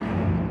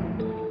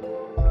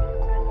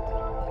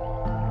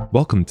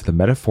Welcome to the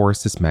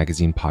Metaphorosis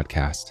Magazine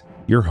podcast,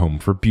 your home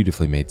for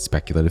beautifully made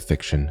speculative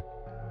fiction.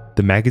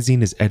 The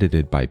magazine is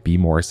edited by B.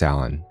 Morris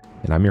Allen,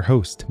 and I'm your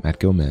host,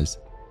 Matt Gomez.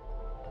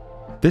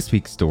 This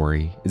week's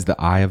story is The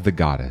Eye of the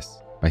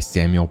Goddess by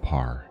Samuel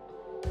Parr.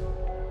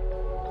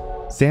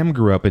 Sam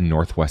grew up in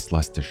northwest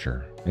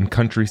Leicestershire, and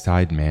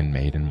countryside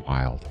man-made and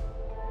wild.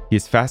 He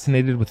is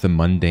fascinated with the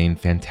mundane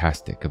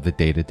fantastic of the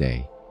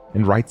day-to-day,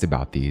 and writes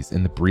about these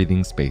in the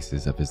breathing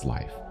spaces of his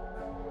life.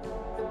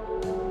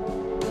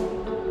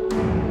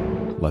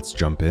 Let's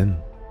jump in.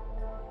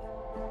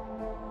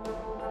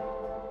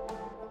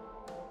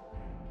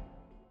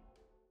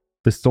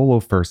 The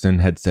Solofersen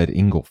had said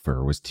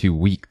Ingolfur was too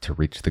weak to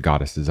reach the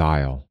goddess's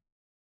isle.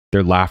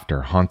 Their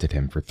laughter haunted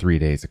him for 3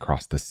 days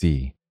across the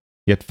sea,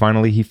 yet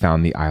finally he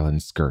found the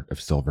island's skirt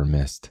of silver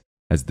mist,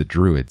 as the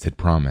druids had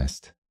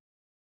promised.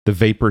 The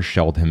vapor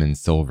shelled him in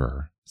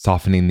silver,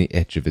 softening the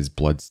itch of his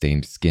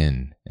blood-stained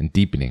skin and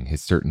deepening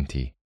his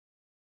certainty.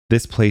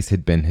 This place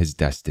had been his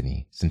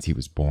destiny since he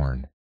was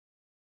born.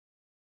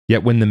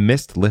 Yet when the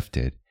mist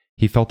lifted,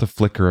 he felt a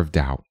flicker of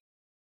doubt.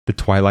 The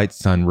twilight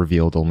sun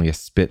revealed only a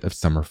spit of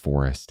summer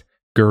forest,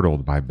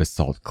 girdled by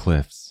basalt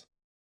cliffs.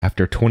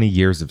 After 20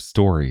 years of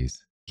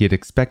stories, he had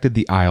expected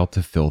the isle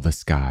to fill the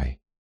sky.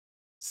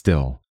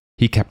 Still,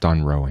 he kept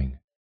on rowing.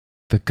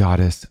 The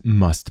goddess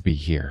must be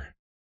here.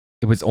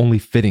 It was only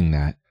fitting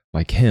that,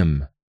 like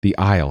him, the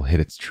isle hid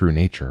its true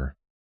nature.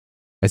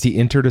 As he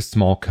entered a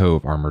small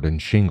cove armored in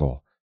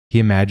shingle, he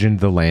imagined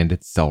the land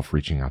itself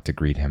reaching out to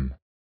greet him.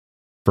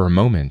 For a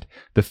moment,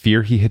 the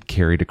fear he had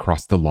carried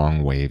across the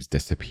long waves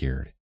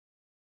disappeared.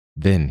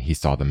 Then he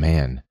saw the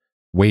man,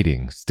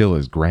 waiting still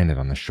as granite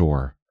on the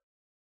shore.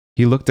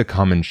 He looked a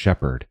common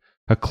shepherd,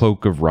 a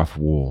cloak of rough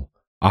wool,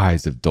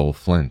 eyes of dull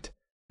flint,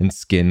 and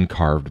skin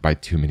carved by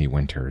too many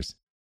winters.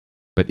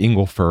 But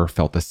Ingolfur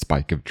felt a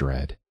spike of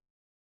dread.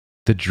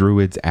 The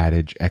druid's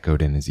adage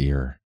echoed in his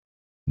ear.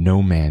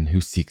 No man who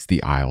seeks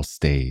the isle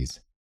stays.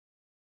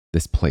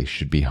 This place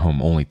should be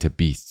home only to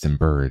beasts and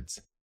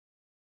birds.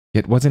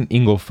 Yet wasn't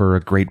Ingolfur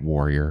a great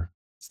warrior,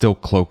 still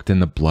cloaked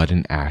in the blood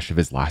and ash of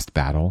his last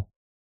battle?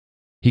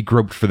 He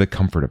groped for the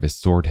comfort of his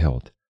sword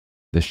hilt.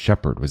 The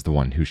shepherd was the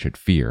one who should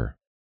fear.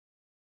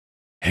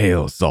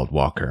 "Hail,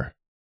 Saltwalker,"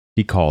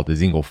 he called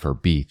as Ingolfur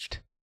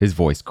beached, his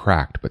voice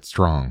cracked but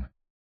strong.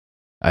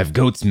 "I've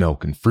goat's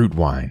milk and fruit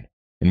wine,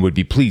 and would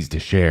be pleased to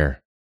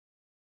share."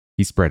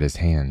 He spread his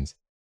hands.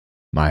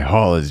 "My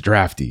hall is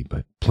draughty,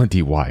 but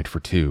plenty wide for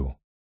two."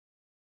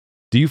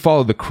 "Do you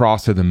follow the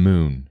cross or the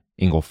moon?"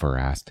 Ingolfur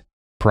asked,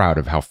 proud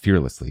of how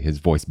fearlessly his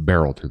voice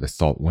barreled through the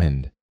salt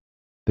wind.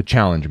 The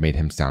challenge made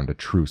him sound a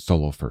true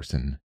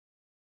Solofersen.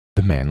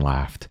 The man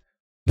laughed.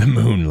 "The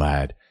moon,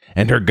 lad,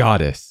 and her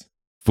goddess.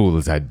 Fool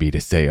as I'd be to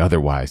say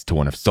otherwise to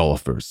one of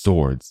Sullifer's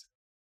swords.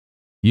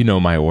 You know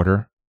my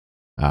order?"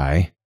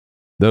 "Aye,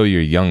 though you're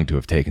young to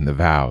have taken the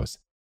vows."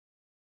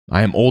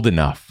 "I am old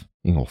enough,"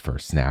 Ingolfur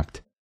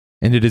snapped,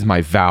 "and it is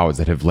my vows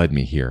that have led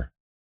me here.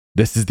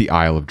 This is the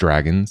Isle of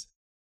Dragons."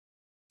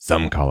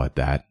 "Some call it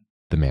that,"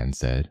 the man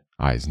said,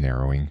 eyes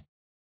narrowing.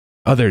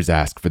 "Others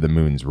ask for the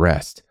moon's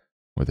rest,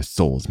 or the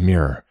soul's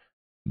mirror.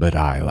 But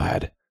I,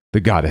 lad, the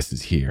goddess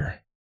is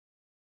here."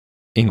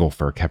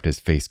 Ingolfur kept his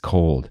face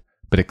cold,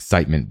 but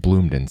excitement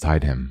bloomed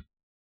inside him.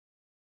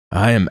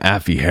 "I am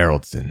Affi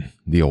Haraldson,"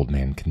 the old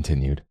man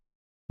continued.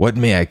 "What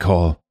may I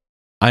call—"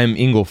 "I am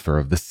Ingolfur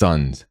of the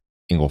Suns,"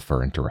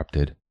 Ingolfur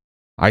interrupted.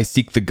 "I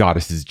seek the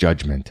goddess's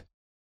judgment.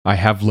 I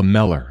have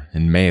lamellar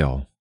and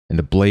mail, and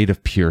a blade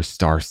of pure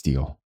star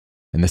steel,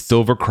 and the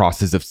silver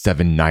crosses of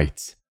 7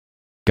 knights.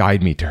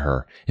 Guide me to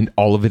her, and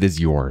all of it is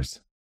yours."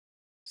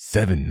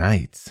 "7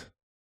 knights?"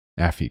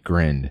 Affi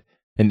grinned,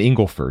 and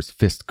Ingolfur's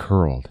fist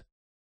curled.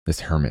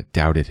 This hermit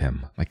doubted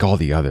him, like all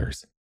the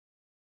others.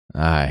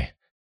 "Aye,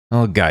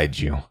 I'll guide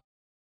you,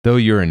 though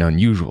you're an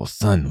unusual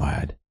son,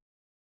 lad."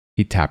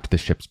 He tapped the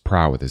ship's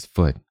prow with his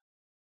foot.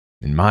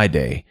 "In my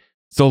day,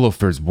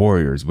 Solofer's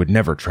warriors would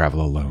never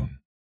travel alone,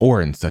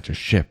 or in such a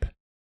ship."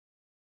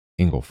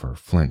 Ingolfur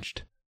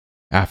flinched.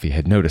 Affi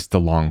had noticed the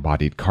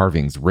long-bodied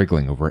carvings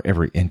wriggling over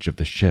every inch of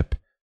the ship,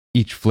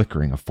 each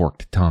flickering a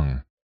forked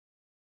tongue.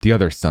 The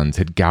other sons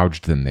had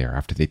gouged them there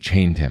after they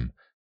chained him,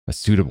 a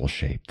suitable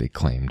shape, they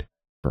claimed,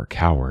 for a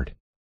coward.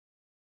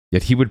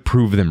 Yet he would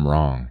prove them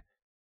wrong.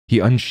 He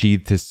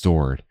unsheathed his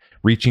sword,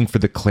 reaching for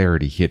the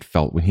clarity he had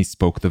felt when he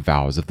spoke the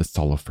vows of the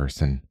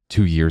Solofersen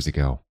 2 years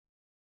ago.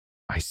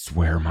 "I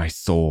swear my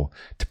soul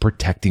to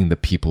protecting the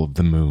people of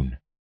the moon."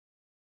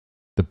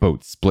 The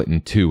boat split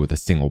in two with a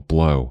single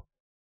blow.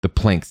 The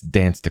planks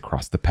danced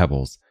across the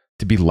pebbles,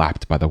 to be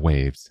lapped by the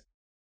waves.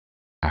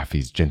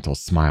 Affi's gentle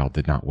smile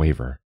did not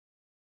waver.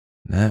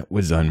 "That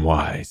was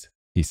unwise,"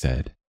 he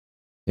said.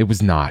 "It was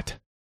not."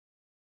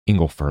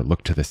 Ingolfur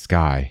looked to the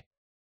sky.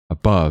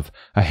 Above,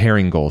 a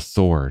herring gull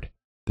soared,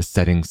 the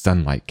setting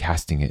sunlight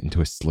casting it into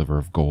a sliver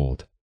of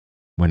gold.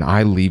 "When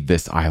I leave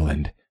this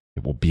island,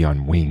 it will be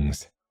on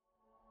wings."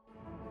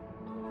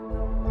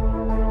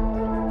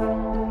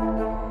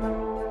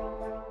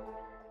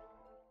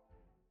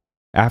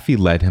 Affi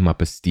led him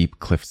up a steep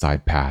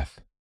cliffside path.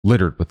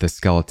 littered with the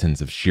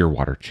skeletons of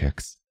shearwater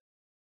chicks.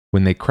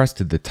 When they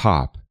crested the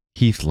top,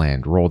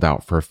 heathland rolled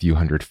out for a few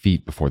hundred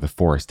feet before the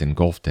forest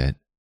engulfed it.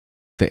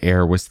 The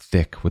air was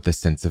thick with the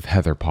scents of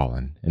heather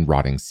pollen and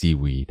rotting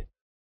seaweed.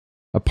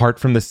 Apart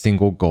from the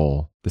single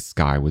gull, the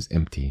sky was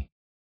empty.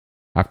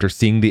 After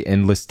seeing the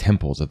endless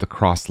temples of the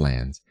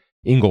Crosslands,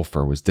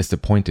 Inglefur was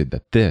disappointed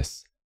that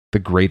this, the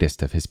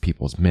greatest of his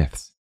people's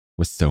myths,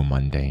 was so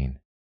mundane.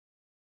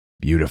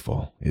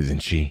 "Beautiful,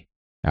 isn't she?"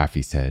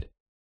 Affy said.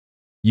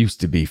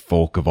 "Used to be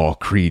folk of all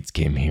creeds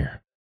came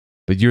here,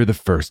 but you're the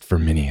first for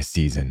many a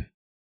season."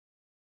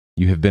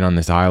 "You have been on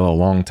this isle a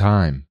long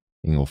time,"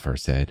 Inglefur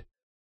said.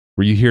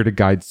 "Were you here to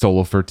guide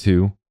Solofer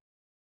too?"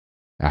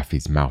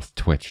 Affy's mouth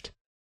twitched.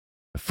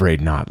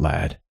 "Afraid not,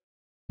 lad.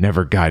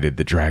 Never guided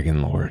the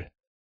Dragon Lord."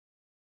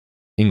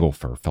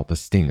 Inglefur felt a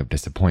sting of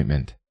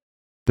disappointment.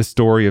 The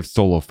story of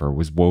Solofer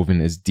was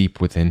woven as deep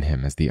within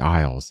him as the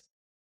Isles.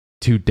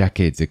 2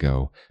 decades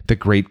ago, the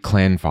great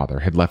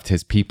clanfather had left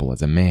his people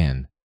as a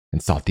man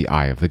and sought the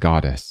eye of the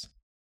goddess.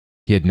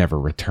 He had never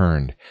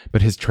returned,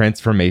 but his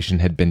transformation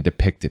had been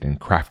depicted in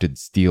crafted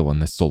steel in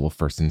the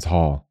Soloferson's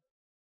hall,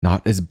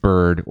 not as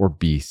bird or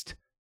beast,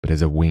 but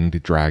as a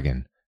winged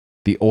dragon,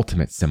 the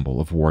ultimate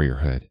symbol of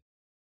warriorhood.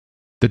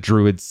 The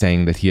druid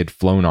sang that he had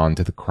flown on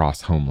to the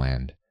Cross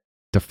homeland,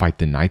 to fight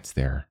the knights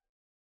there.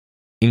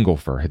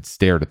 Inglefur had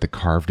stared at the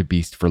carved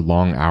beast for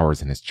long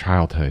hours in his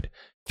childhood,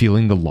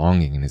 feeling the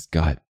longing in his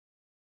gut.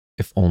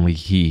 If only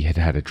he had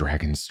had a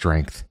dragon's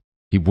strength,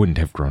 he wouldn't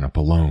have grown up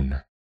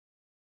alone.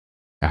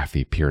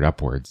 Affy peered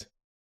upwards.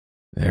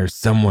 "There's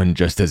someone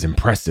just as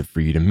impressive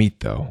for you to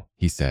meet, though,"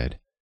 he said.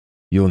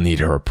 "You'll need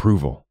her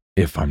approval,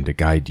 if I'm to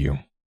guide you."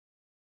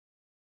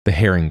 The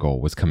herring gull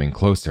was coming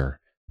closer,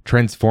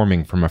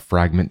 transforming from a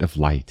fragment of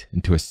light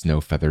into a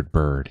snow-feathered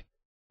bird,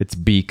 its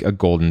beak a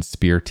golden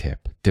spear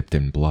tip dipped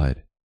in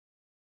blood.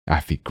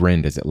 Affy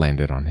grinned as it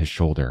landed on his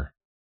shoulder.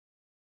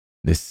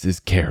 "This is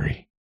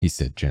Carrie," he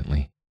said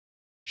gently.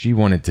 "She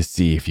wanted to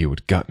see if you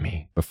would gut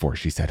me before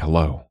she said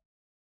hello."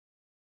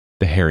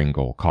 The herring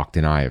gull cocked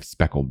an eye of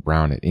speckled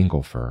brown at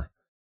Inglefur,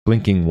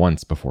 blinking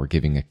once before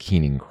giving a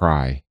keening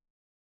cry.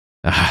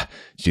 "Ah,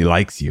 she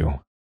likes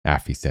you,"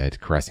 Affy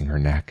said, caressing her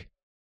neck.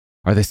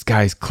 "Are the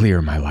skies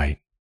clear, my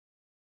light?"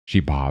 She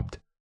bobbed.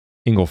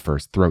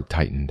 Inglefur's throat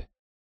tightened.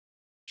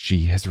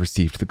 "She has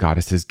received the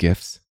goddess's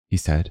gifts," he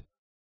said.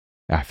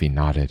 Affy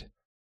nodded.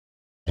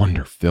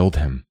 Wonder filled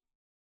him.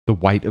 The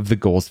white of the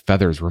gull's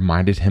feathers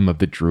reminded him of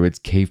the druid's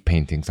cave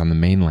paintings on the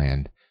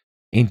mainland,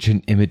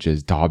 ancient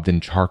images daubed in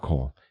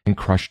charcoal and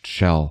crushed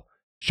shell,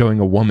 showing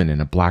a woman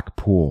in a black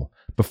pool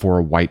before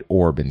a white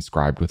orb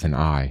inscribed with an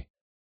eye.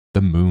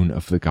 The moon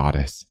of the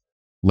goddess,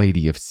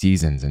 lady of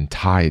seasons and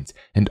tides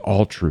and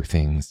all true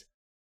things.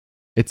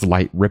 Its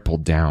light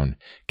rippled down,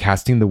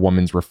 casting the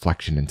woman's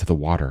reflection into the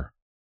water.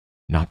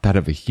 Not that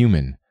of a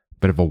human,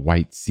 but of a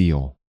white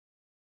seal.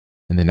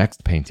 In the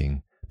next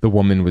painting, the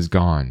woman was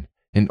gone,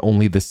 and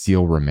only the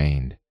seal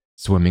remained,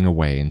 swimming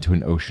away into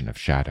an ocean of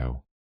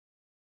shadow.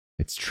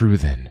 "It's true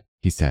then,"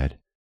 he said.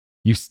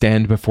 "You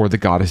stand before the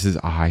goddess's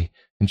eye,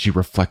 and she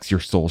reflects your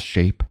soul's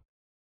shape."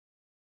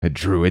 "A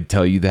druid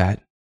tell you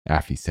that?"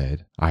 Affy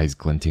said, eyes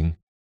glinting.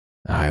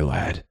 "Aye,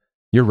 lad,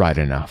 you're right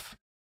enough."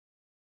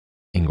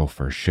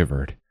 Inglefur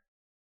shivered.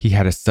 He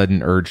had a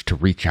sudden urge to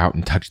reach out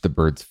and touch the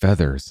bird's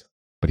feathers,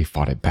 but he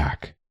fought it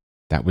back.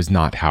 That was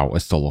not how a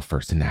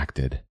Soloferson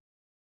acted.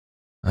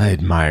 "I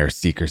admire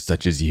seekers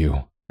such as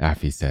you,"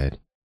 Affy said.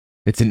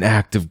 "It's an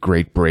act of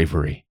great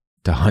bravery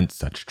to hunt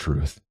such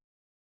truth."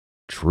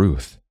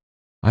 "Truth?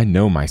 I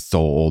know my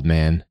soul, old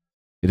man.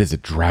 It is a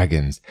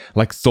dragon's,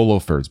 like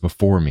Solofer's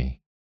before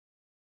me."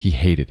 He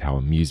hated how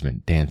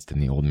amusement danced in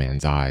the old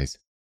man's eyes.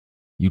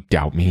 "You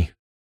doubt me?"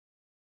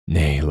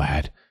 "Nay,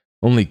 lad,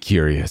 only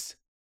curious.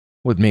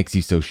 What makes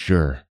you so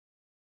sure?"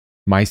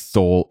 "My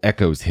soul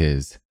echoes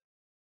his."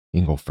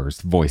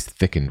 Inglefur's voice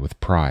thickened with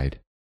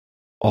pride.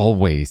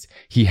 "Always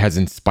he has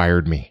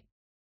inspired me.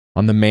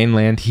 On the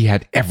mainland he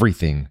had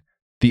everything.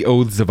 The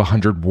oaths of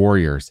 100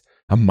 warriors,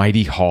 a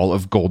mighty hall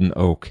of golden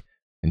oak,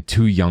 and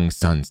 2 young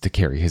sons to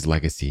carry his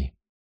legacy.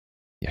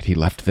 Yet he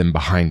left them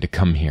behind to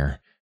come here.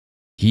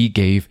 He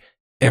gave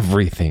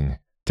everything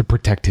to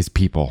protect his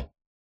people.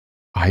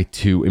 I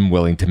too am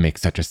willing to make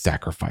such a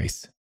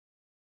sacrifice."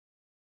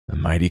 "A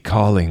mighty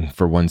calling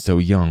for one so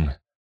young,"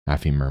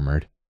 Affy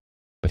murmured.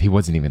 But he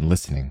wasn't even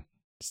listening,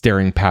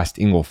 staring past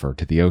Inglefur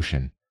to the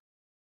ocean.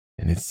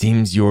 "And it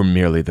seems you're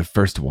merely the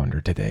first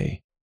wonder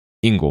today,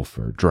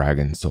 Inglefur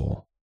Dragon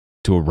Soul,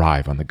 to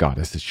arrive on the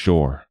goddess's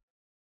shore."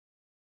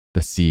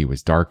 The sea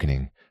was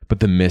darkening, but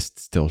the mist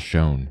still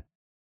shone.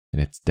 In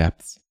its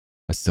depths,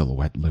 a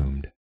silhouette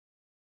loomed.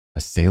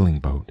 A sailing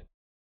boat.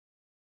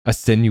 A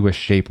sinuous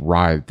shape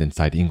writhed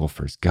inside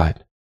Inglefur's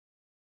gut.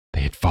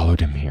 They had followed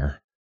him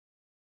here.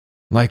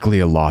 "Likely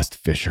a lost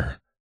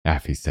fisher,"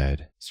 Affy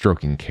said,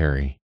 stroking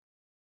Carrie.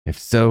 "If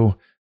so,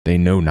 they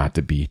know not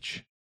to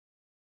beach."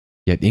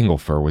 Yet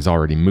Inglefur was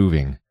already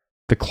moving.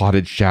 The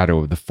clotted shadow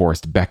of the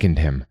forest beckoned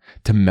him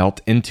to melt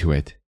into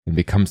it and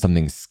become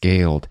something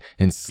scaled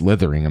and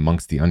slithering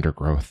amongst the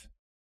undergrowth.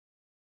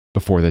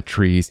 Before the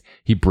trees,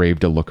 he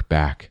braved a look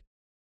back.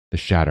 The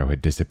shadow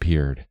had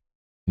disappeared.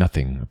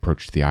 Nothing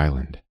approached the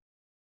island.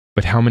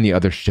 But how many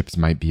other ships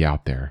might be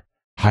out there,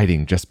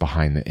 hiding just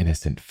behind the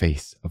innocent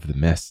face of the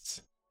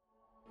mists?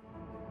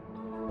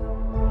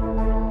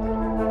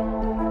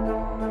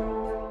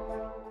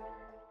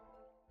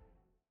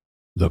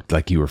 Looked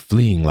like you were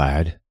fleeing,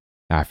 lad,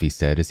 Affy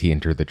said as he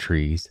entered the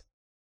trees.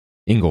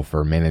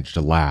 Inglefur managed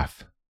to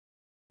laugh.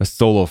 A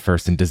solo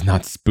Furson does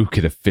not spook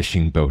at a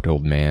fishing boat,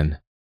 old man.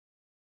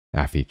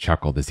 Affy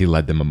chuckled as he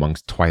led them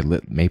amongst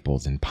twilit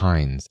maples and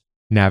pines,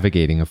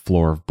 navigating a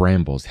floor of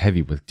brambles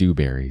heavy with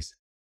dewberries.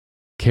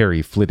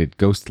 Carrie flitted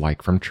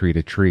ghost-like from tree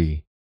to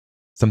tree.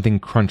 Something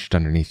crunched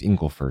underneath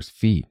Inglefur's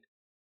feet.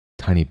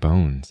 Tiny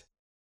bones.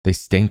 They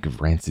stank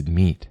of rancid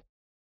meat.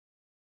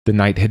 The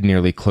night had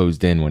nearly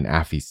closed in when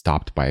Affy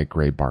stopped by a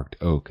gray-barked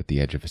oak at the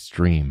edge of a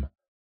stream.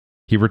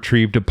 He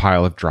retrieved a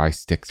pile of dry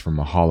sticks from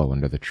a hollow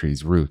under the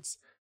tree's roots,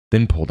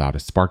 then pulled out a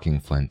sparking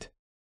flint.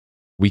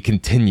 "We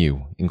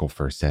continue,"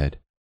 Inglefur said.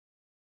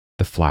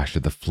 The flash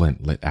of the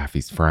flint lit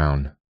Affy's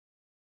frown.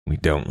 "We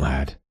don't,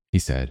 lad," he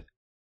said.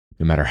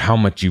 "No matter how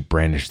much you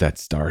brandish that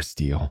star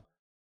steel,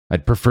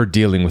 I'd prefer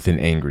dealing with an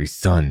angry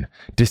sun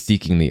to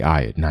seeking the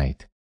eye at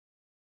night."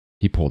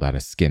 He pulled out a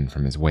skin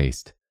from his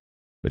waist.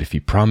 "But if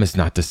you promise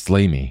not to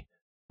slay me,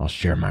 I'll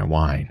share my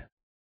wine."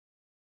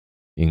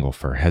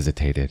 Inglefur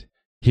hesitated,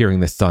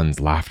 hearing the sun's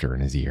laughter in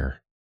his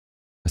ear.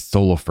 A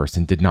solo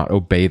Furson did not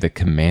obey the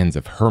commands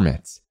of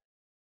hermits.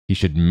 He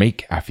should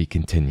make Affy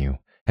continue,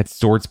 at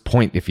sword's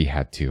point if he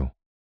had to.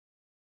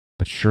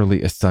 But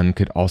surely a sun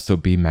could also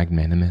be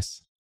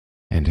magnanimous,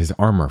 and his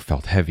armor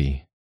felt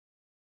heavy.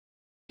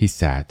 He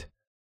sat.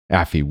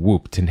 Affy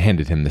whooped and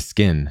handed him the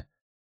skin.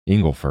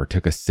 Inglefur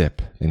took a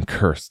sip, then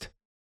cursed.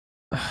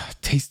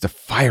 "Taste of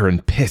fire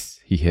and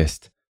piss," he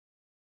hissed.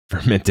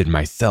 "Fermented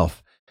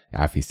myself,"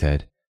 Affy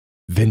said.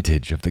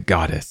 "Vintage of the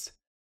goddess.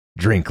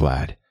 Drink,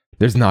 lad.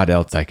 There's naught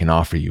else I can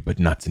offer you but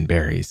nuts and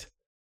berries."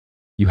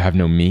 "You have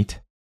no meat?"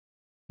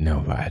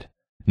 "No, lad.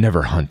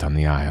 Never hunt on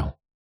the isle."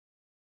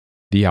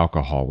 The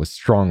alcohol was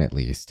strong at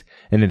least,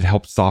 and it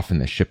helped soften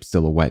the ship's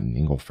silhouette in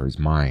Inglefur's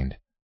mind.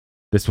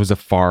 This was a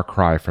far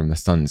cry from the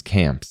sun's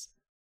camps.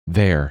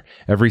 There,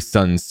 every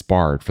son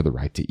sparred for the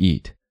right to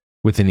eat,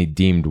 with any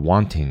deemed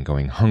wanting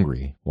going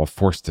hungry while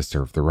forced to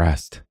serve the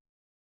rest.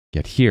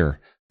 Yet here,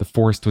 the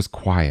forest was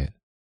quiet.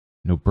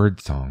 No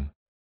birdsong,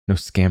 no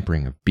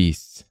scampering of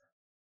beasts,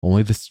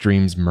 only the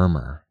stream's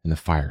murmur and the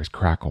fire's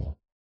crackle.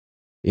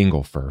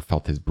 Inglefur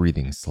felt his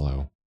breathing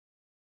slow.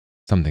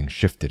 Something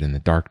shifted in the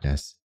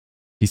darkness.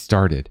 He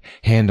started,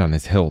 hand on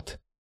his hilt.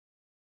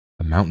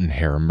 A mountain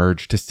hare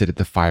emerged to sit at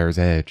the fire's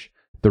edge,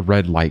 the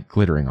red light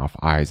glittering off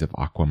eyes of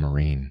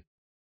aquamarine.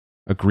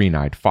 A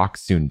green-eyed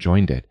fox soon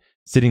joined it,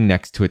 sitting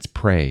next to its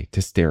prey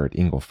to stare at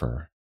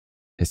Inglefur.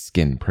 His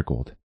skin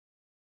prickled.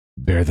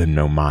 "Bear them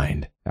no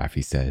mind,"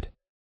 Affy said.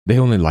 "They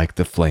only like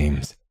the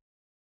flames.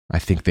 I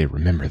think they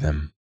remember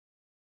them."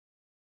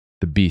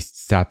 The beasts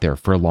sat there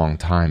for a long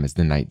time as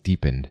the night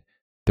deepened.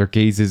 Their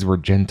gazes were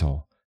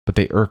gentle, but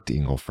they irked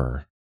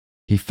Inglefur.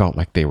 He felt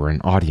like they were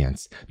an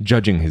audience,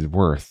 judging his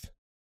worth.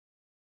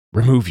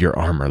 "Remove your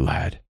armor,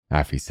 lad,"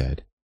 Affy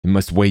said. "It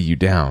must weigh you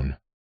down."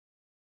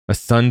 "A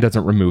son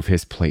doesn't remove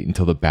his plate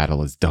until the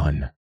battle is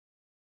done."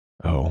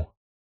 "Oh,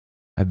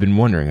 I've been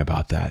wondering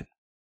about that.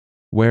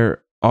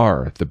 Where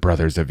are the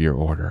brothers of your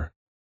order?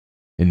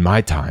 In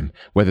my time,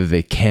 whether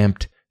they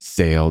camped,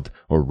 sailed,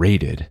 or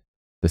raided,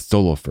 the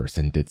solo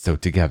Furson did so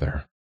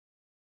together."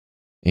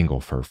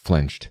 Inglefur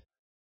flinched.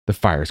 The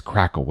fire's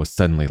crackle was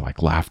suddenly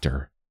like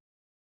laughter.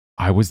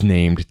 "I was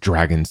named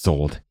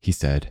Dragon-Souled," he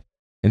said,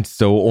 "and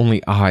so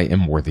only I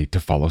am worthy to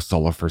follow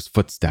Sullifer's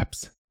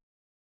footsteps.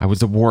 I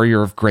was a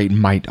warrior of great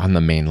might on the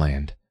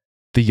mainland,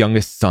 the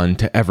youngest son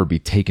to ever be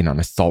taken on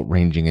assault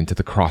ranging into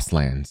the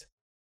Crosslands.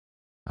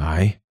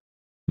 Aye,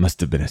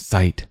 must have been a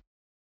sight."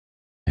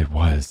 "It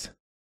was,"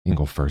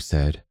 Inglefur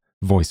said,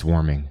 voice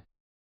warming.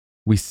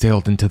 "We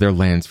sailed into their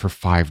lands for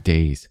 5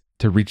 days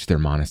to reach their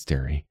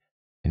monastery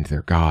and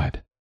their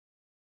god.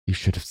 You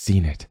should have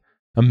seen it.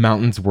 A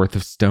mountain's worth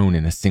of stone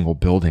in a single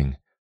building,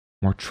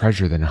 more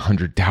treasure than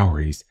 100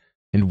 dowries,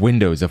 and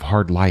windows of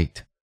hard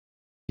light.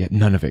 Yet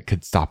none of it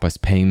could stop us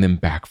paying them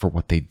back for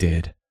what they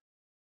did."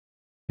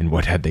 "And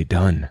what had they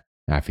done?"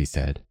 Affy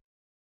said.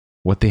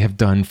 "What they have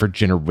done for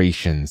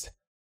generations.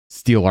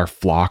 Steal our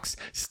flocks,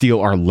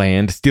 steal our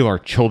land, steal our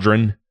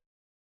children."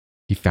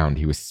 He found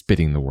he was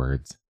spitting the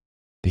words.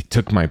 "They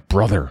took my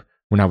brother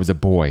when I was a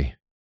boy."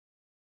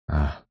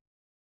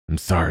 I'm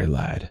sorry,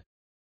 lad."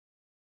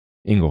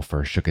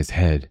 Inglefur shook his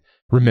head,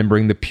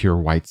 remembering the pure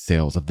white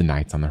sails of the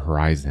nights on the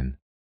horizon.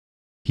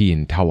 He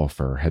and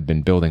Talofur had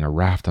been building a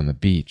raft on the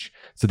beach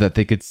so that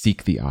they could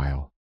seek the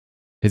isle.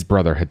 His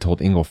brother had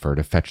told Inglefur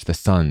to fetch the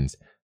suns,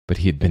 but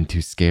he had been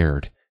too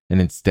scared and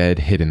instead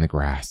hid in the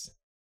grass.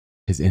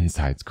 His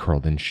insides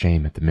curled in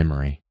shame at the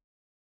memory.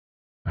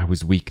 "I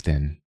was weak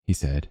then," he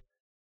said.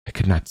 "I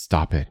could not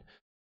stop it,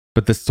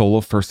 but the soul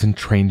of Furson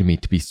trained me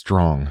to be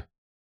strong.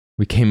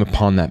 We came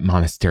upon that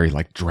monastery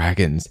like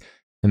dragons,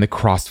 and the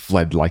cross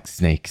fled like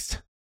snakes."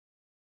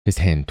 His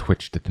hand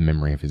twitched at the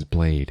memory of his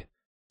blade,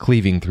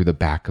 cleaving through the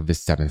back of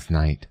his seventh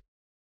knight.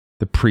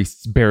 The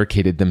priests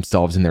barricaded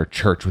themselves in their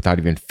church without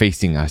even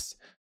facing us,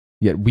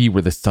 yet we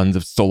were the sons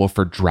of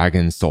Solofer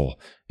Dragonsoul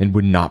and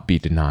would not be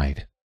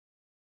denied.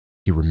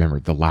 He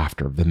remembered the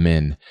laughter of the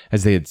men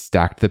as they had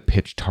stacked the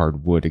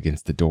pitch-tarred wood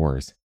against the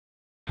doors,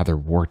 how their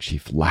war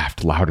chief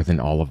laughed louder than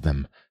all of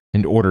them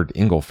and ordered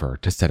Inglefur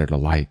to set it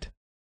alight.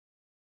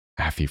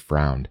 Affy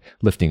frowned,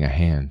 lifting a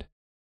hand.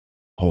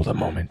 "Hold a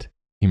moment,"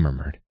 he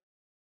murmured.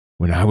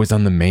 "When I was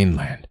on the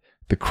mainland,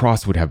 the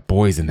cross would have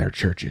boys in their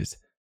churches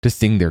to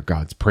sing their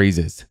gods'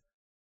 praises.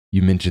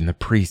 You mentioned the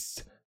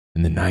priests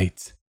and the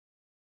knights,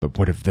 but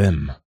what of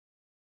them?"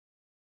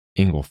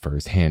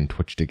 Inglefur's hand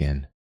twitched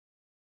again.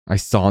 "I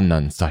saw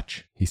none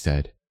such," he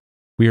said.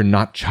 "We are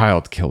not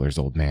child killers,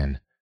 old man.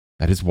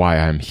 That is why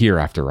I am here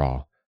after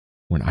all.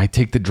 When I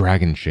take the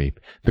dragon shape,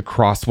 the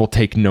cross will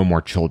take no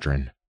more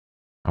children.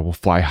 I will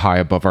fly high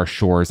above our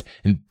shores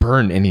and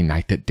burn any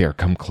knight that dare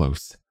come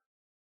close."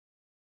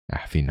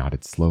 Affy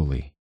nodded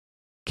slowly.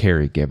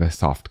 Carrie gave a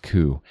soft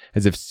coo,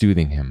 as if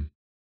soothing him.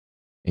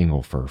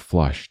 Inglefur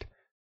flushed.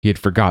 He had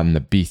forgotten the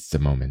beasts a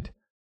moment.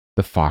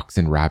 The fox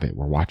and rabbit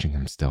were watching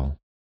him still.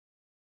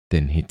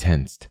 Then he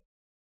tensed.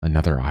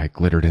 Another eye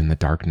glittered in the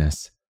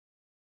darkness.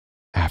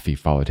 Affy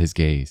followed his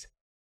gaze.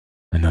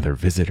 "Another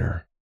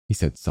visitor," he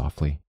said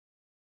softly.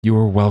 "You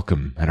are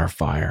welcome at our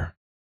fire."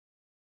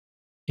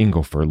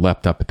 Inglefur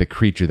leapt up at the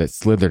creature that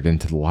slithered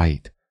into the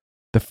light.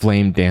 The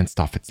flame danced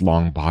off its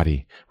long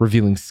body,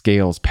 revealing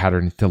scales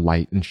patterned into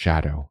light and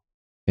shadow.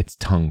 Its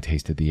tongue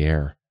tasted the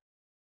air.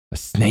 "A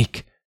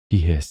snake!"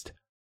 he hissed.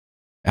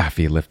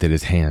 Affy lifted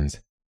his hands.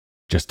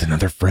 "Just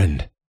another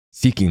friend,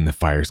 seeking the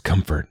fire's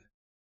comfort."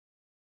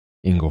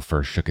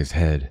 Inglefur shook his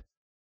head.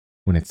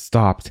 When it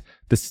stopped,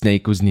 the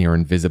snake was near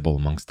invisible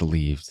amongst the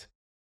leaves.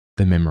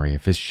 The memory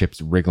of his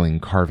ship's wriggling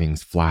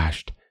carvings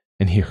flashed,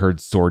 and he heard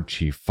Sword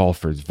Chief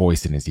Falfer's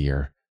voice in his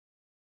ear,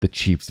 the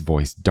chief's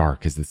voice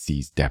dark as the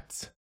sea's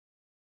depths.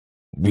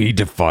 "We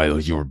defile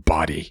your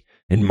body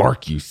and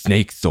mark you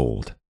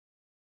snake-souled."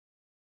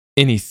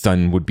 "Any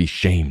son would be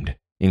shamed,"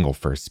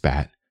 Inglefur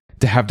spat,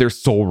 "to have their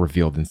soul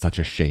revealed in such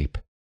a shape."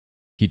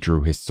 He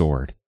drew his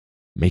sword.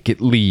 "Make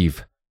it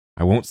leave.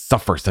 I won't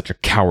suffer such a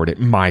coward at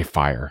my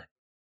fire."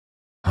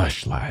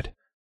 "Hush, lad.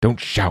 Don't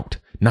shout,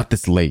 not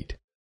this late.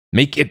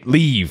 Make it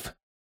leave!"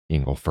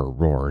 Inglefur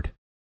roared.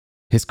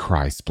 His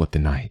cry split the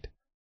night,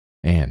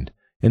 and,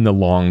 in the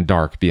long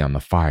dark beyond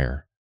the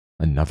fire,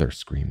 another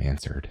scream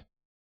answered.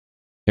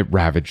 It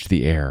ravaged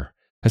the air,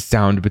 a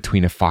sound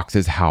between a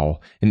fox's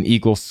howl, an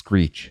eagle's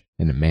screech,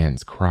 and a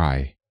man's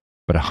cry,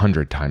 but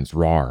 100 times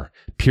rawer,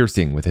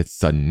 piercing with its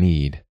sudden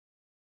need.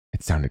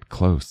 It sounded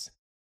close.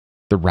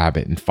 The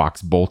rabbit and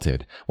fox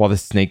bolted, while the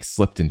snake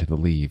slipped into the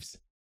leaves.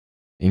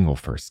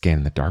 Inglefur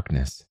scanned the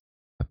darkness.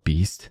 A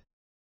beast?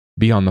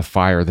 Beyond the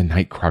fire, the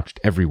night crouched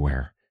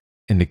everywhere,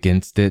 and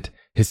against it,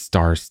 his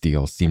star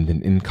steel seemed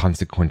an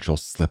inconsequential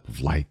slip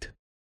of light.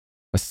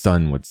 A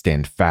sun would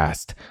stand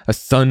fast. A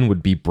sun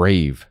would be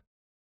brave.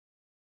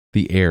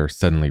 The air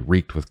suddenly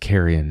reeked with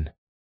carrion,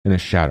 and a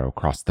shadow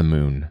crossed the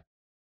moon.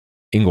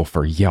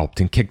 Inglefur yelped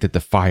and kicked at the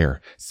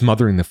fire,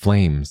 smothering the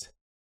flames.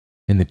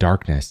 In the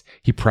darkness,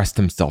 he pressed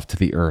himself to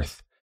the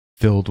earth,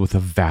 filled with a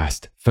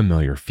vast,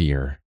 familiar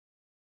fear.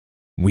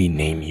 "We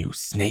name you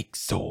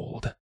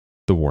Snake-Souled,"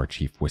 the war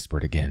chief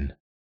whispered again.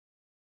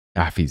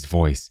 Affy's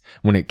voice,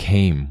 when it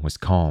came, was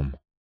calm.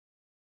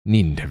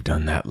 "Needn't have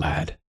done that,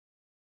 lad."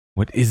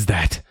 "What is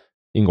that?"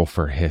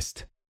 Inglefur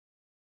hissed.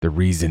 "The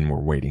reason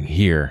we're waiting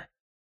here.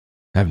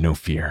 Have no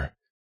fear.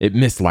 It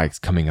mislikes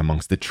coming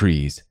amongst the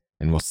trees,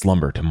 and will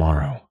slumber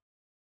tomorrow."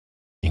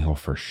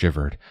 Inglefur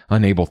shivered,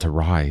 unable to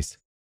rise.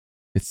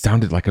 "It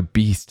sounded like a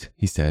beast,"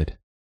 he said.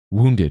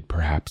 "Wounded,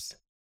 perhaps."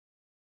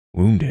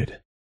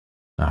 "Wounded?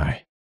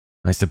 Aye,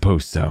 I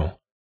suppose so.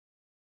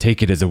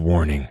 Take it as a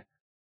warning.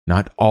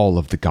 Not all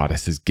of the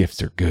goddess's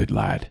gifts are good,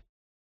 lad.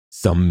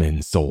 Some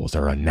men's souls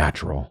are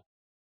unnatural,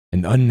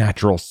 and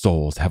unnatural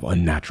souls have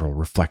unnatural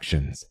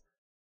reflections.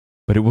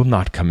 But it will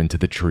not come into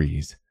the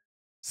trees.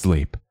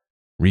 Sleep.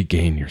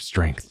 Regain your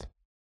strength."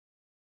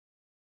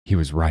 He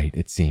was right,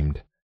 it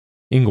seemed.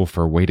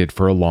 Inglefur waited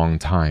for a long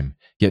time,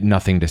 yet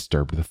nothing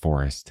disturbed the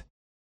forest.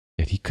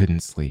 Yet he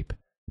couldn't sleep,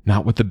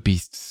 not with the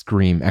beast's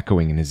scream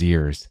echoing in his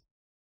ears.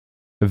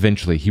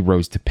 Eventually he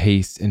rose to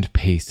pace and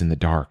pace in the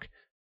dark,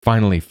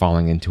 finally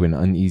falling into an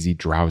uneasy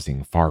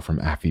drowsing far from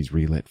Affy's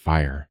relit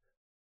fire.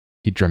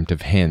 He dreamt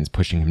of hands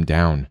pushing him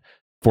down,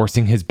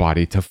 forcing his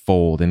body to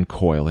fold and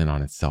coil in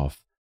on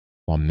itself,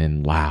 while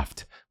men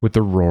laughed with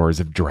the roars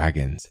of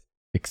dragons,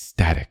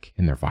 ecstatic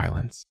in their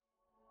violence.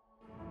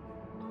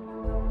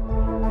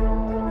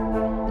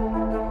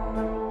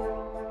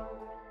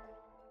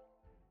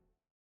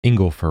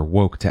 Inglefur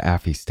woke to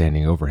Affy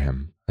standing over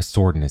him, a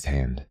sword in his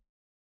hand.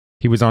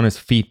 He was on his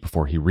feet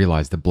before he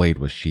realized the blade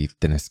was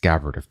sheathed in a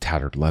scabbard of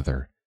tattered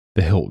leather,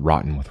 the hilt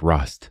rotten with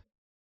rust.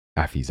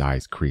 Affy's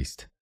eyes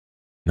creased.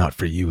 "Not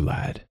for you,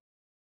 lad."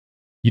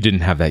 "You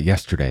didn't have that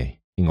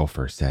yesterday,"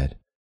 Inglefur said.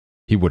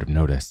 He would have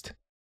noticed.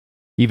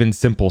 Even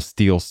simple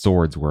steel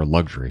swords were a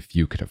luxury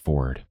few could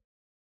afford.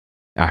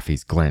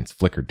 Affy's glance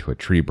flickered to a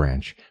tree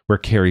branch where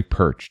Carrie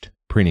perched,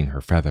 preening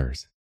her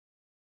feathers.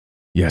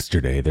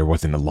 Yesterday there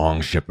wasn't a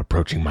longship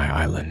approaching my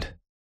island.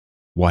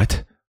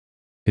 What?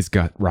 His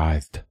gut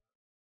writhed.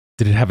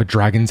 Did it have a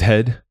dragon's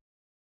head?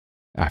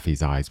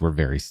 Affy's eyes were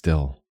very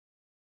still.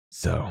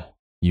 So,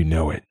 you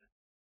know it.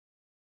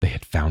 They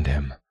had found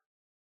him.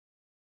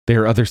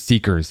 There are other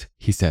seekers,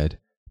 he said,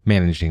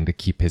 managing to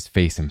keep his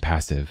face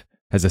impassive,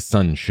 as a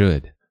son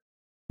should.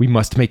 We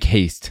must make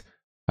haste.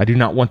 I do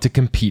not want to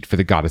compete for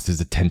the goddess's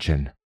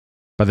attention.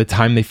 By the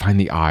time they find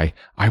the eye,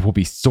 I will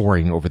be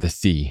soaring over the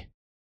sea.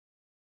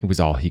 It was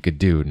all he could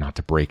do not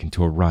to break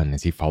into a run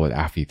as he followed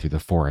Affy through the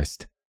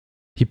forest.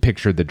 He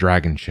pictured the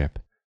dragon ship,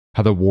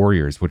 how the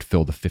warriors would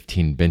fill the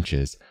 15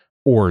 benches,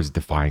 oars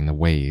defying the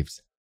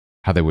waves,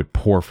 how they would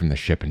pour from the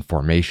ship in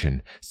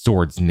formation,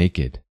 swords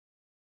naked,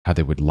 how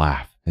they would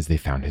laugh as they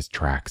found his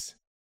tracks.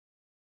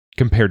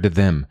 Compared to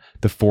them,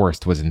 the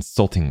forest was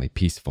insultingly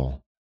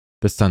peaceful.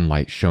 The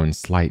sunlight shone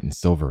slight and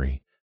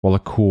silvery, while a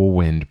cool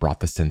wind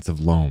brought the sense of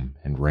loam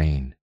and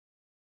rain.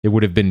 It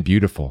would have been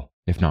beautiful,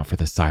 if not for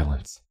the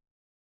silence.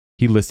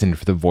 He listened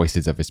for the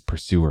voices of his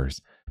pursuers,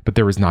 but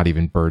there was not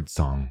even bird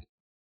song.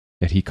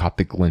 Yet he caught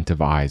the glint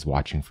of eyes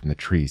watching from the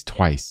trees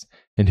twice,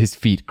 and his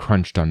feet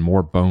crunched on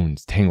more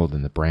bones tangled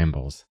in the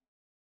brambles.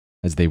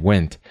 As they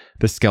went,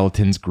 the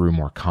skeletons grew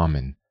more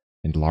common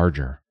and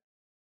larger.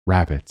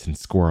 Rabbits and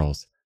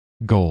squirrels,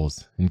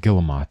 gulls and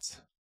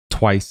guillemots,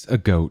 twice a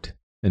goat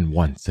and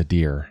once a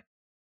deer.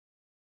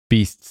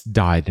 Beasts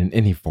died in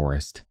any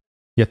forest,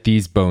 yet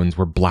these bones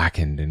were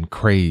blackened and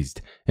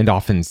crazed and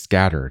often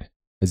scattered,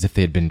 as if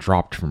they had been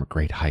dropped from a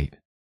great height.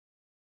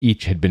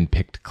 Each had been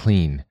picked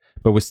clean,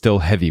 but was still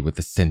heavy with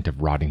the scent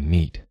of rotting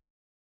meat.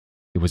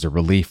 It was a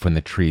relief when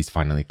the trees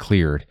finally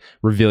cleared,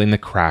 revealing the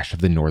crash of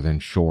the northern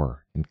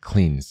shore and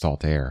clean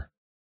salt air.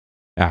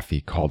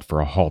 Affy called for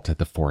a halt at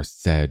the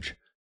forest's edge,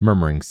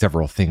 murmuring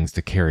several things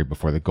to Carrie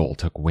before the gull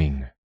took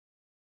wing.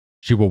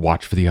 She will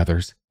watch for the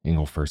others,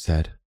 Inglefur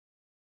said.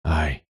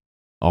 Aye,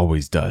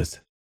 always does.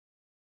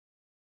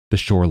 The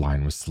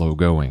shoreline was slow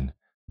going.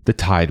 The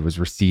tide was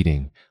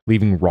receding,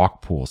 leaving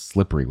rock pools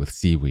slippery with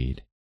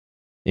seaweed.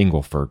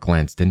 Inglefur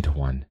glanced into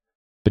one.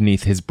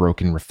 Beneath his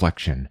broken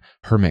reflection,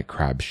 hermit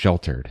crabs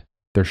sheltered,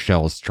 their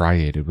shells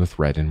striated with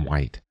red and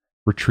white,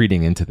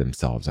 retreating into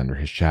themselves under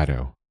his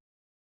shadow.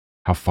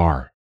 How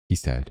far? He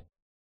said.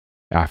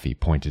 Affy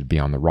pointed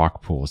beyond the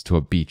rock pools to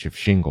a beach of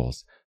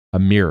shingles, a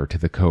mirror to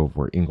the cove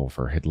where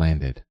Inglefur had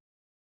landed.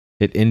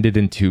 It ended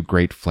in 2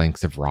 great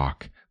flanks of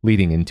rock,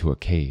 leading into a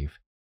cave.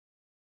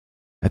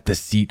 At the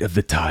seat of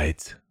the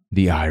tides,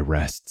 the eye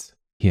rests,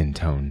 he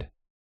intoned.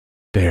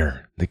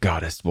 There, the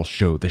goddess will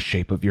show the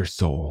shape of your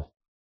soul.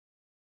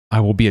 I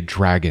will be a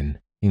dragon,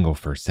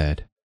 Inglefur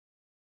said.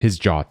 His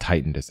jaw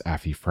tightened as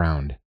Affy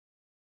frowned.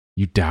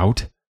 You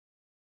doubt?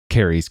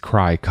 Carrie's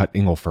cry cut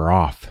Inglefur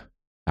off.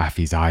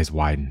 Affy's eyes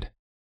widened.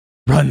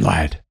 Run,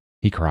 lad,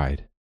 he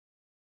cried.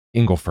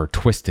 Inglefur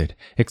twisted,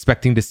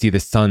 expecting to see the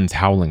suns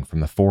howling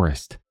from the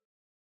forest.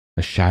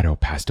 A shadow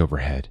passed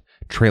overhead,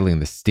 trailing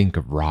the stink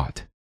of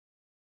rot.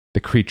 The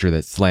creature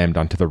that slammed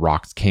onto the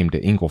rocks came to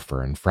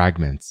Inglefur in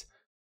fragments,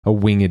 a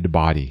winged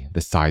body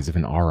the size of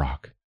an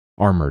auroch,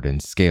 armored in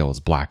scales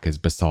black as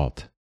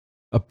basalt,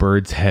 a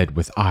bird's head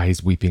with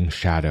eyes weeping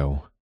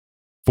shadow,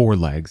 4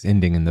 legs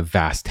ending in the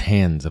vast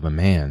hands of a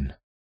man.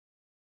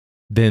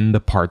 Then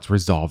the parts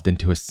resolved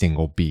into a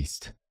single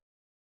beast.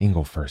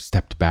 Inglefur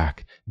stepped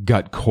back,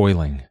 gut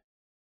coiling.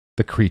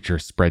 The creature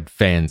spread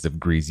fans of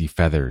greasy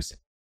feathers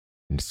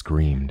and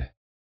screamed.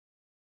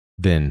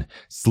 Then,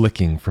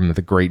 slicking from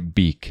the great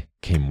beak,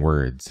 came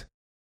words.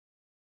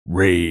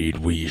 Raid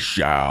we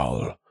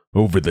shall,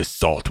 over the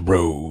salt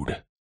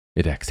road,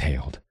 it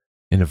exhaled,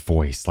 in a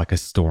voice like a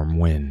storm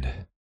wind.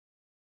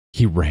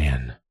 He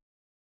ran.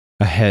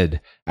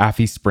 Ahead,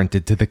 Affy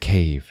sprinted to the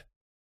cave.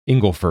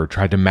 Inglefur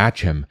tried to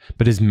match him,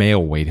 but his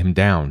mail weighed him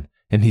down,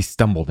 and he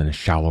stumbled in a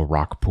shallow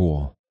rock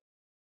pool.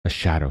 A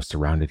shadow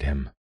surrounded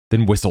him,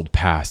 then whistled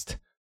past.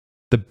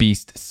 The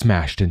beast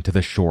smashed into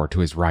the shore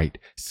to his right,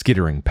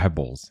 skittering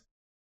pebbles.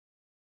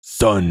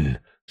 Sun,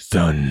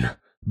 sun,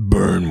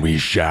 burn we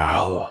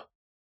shall.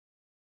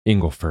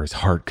 Inglefur's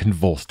heart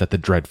convulsed at the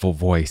dreadful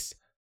voice.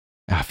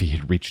 Affy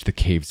had reached the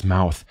cave's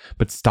mouth,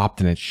 but stopped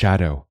in its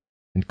shadow,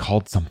 and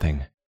called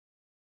something.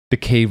 The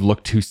cave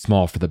looked too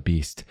small for the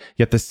beast,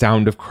 yet the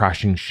sound of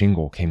crashing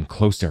shingle came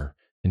closer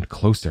and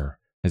closer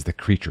as the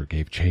creature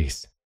gave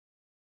chase.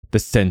 The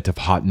scent of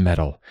hot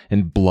metal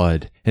and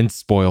blood and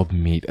spoiled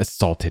meat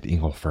assaulted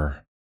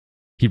Inglefur.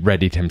 He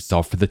readied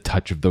himself for the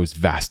touch of those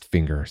vast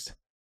fingers.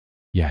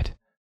 Yet,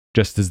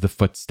 just as the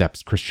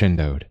footsteps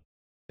crescendoed,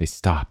 they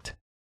stopped.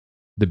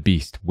 The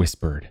beast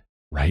whispered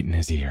right in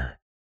his ear.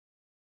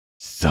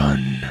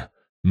 Son,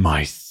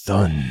 my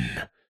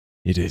son,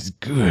 it is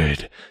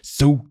good,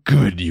 so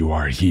good you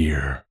are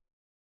here.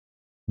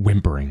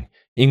 Whimpering,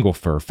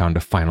 Inglefur found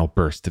a final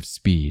burst of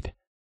speed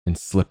and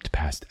slipped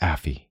past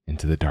Affy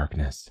into the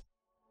darkness.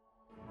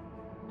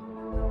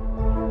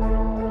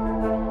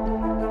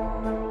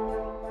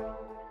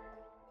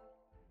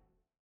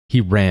 He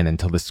ran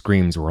until the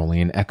screams were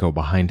only an echo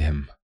behind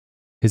him.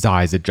 His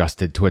eyes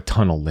adjusted to a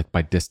tunnel lit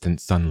by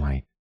distant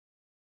sunlight.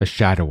 A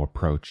shadow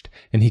approached,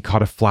 and he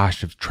caught a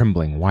flash of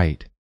trembling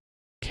white.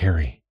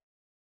 Carrie.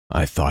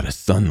 I thought a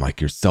son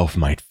like yourself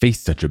might face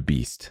such a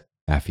beast,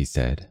 Affie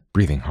said,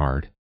 breathing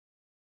hard.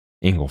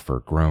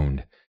 Inglefur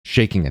groaned,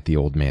 shaking at the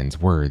old man's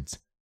words.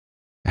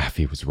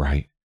 Affie was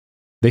right.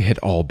 They had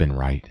all been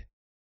right.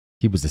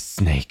 He was a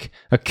snake,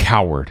 a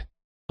coward,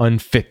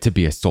 unfit to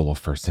be a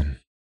Solofurson.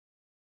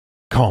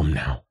 Calm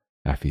now,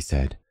 Affie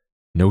said.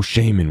 No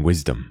shame in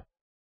wisdom.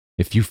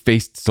 If you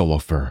faced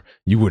Solofur,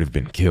 you would have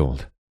been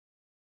killed.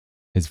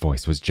 His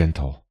voice was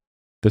gentle.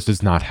 This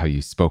was not how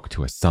you spoke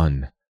to a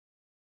son.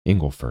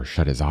 Inglefur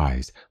shut his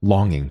eyes,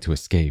 longing to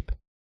escape.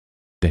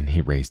 Then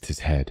he raised his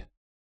head.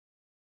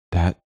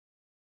 That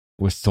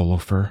was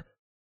Solofur?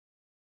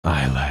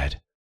 Aye,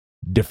 lad.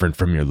 Different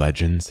from your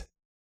legends.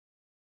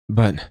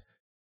 But,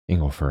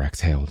 Inglefur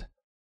exhaled,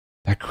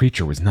 that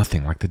creature was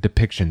nothing like the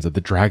depictions of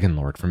the Dragon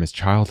Lord from his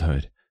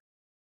childhood.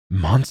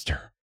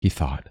 Monster, he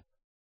thought.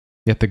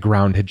 Yet the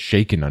ground had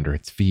shaken under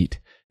its feet,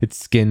 its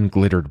skin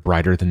glittered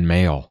brighter than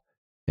mail,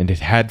 and it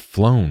had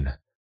flown.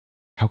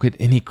 How could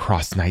any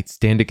cross knight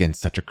stand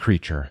against such a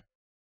creature?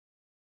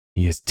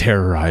 He has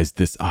terrorized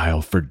this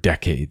isle for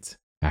decades,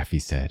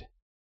 Affie said.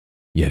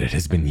 Yet it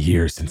has been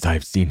years since I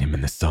have seen him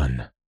in the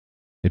sun.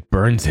 It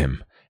burns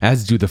him,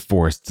 as do the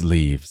forest's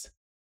leaves.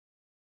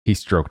 He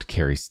stroked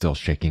Carrie's still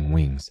shaking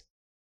wings.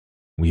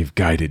 We have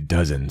guided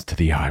dozens to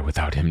the eye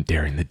without him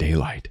daring the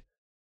daylight.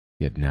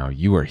 Yet now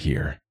you are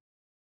here.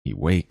 He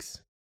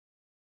wakes.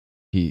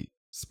 He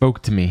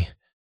spoke to me,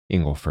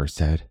 Inglefur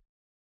said.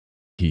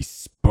 He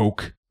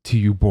spoke to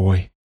you,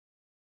 boy?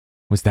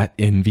 Was that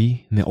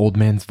envy in the old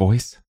man's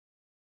voice?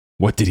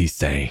 What did he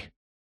say?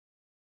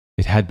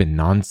 It had been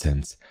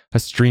nonsense, a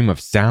stream of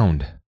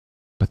sound.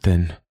 But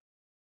then,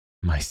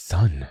 my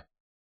son.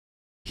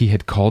 He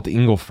had called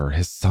Inglefur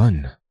his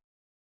son.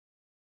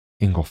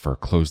 Inglefur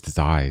closed his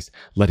eyes,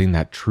 letting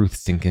that truth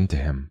sink into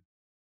him.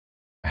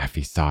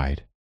 Affie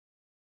sighed.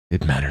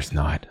 It matters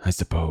not, I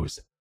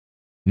suppose.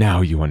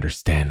 Now you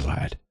understand,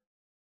 lad.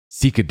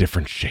 Seek a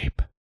different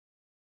shape.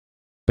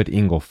 But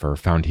Inglefur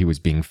found he was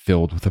being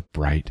filled with a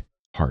bright,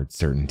 hard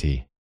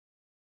certainty.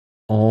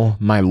 All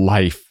my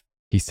life,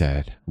 he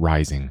said,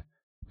 rising,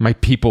 my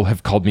people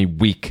have called me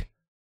weak.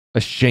 A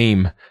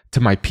shame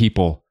to my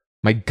people,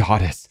 my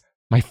goddess,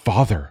 my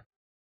father.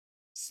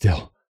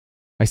 Still,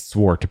 I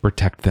swore to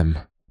protect them.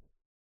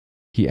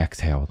 He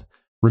exhaled,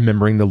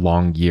 remembering the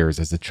long years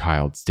as a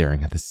child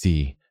staring at the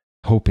sea,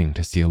 hoping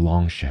to see a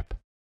longship.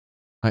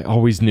 I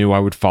always knew I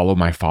would follow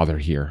my father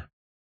here.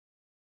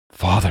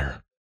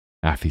 Father,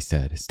 Affie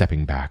said,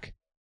 stepping back.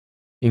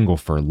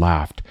 Inglefur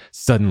laughed,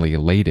 suddenly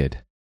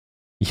elated.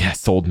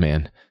 Yes, old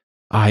man,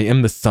 I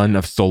am the son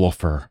of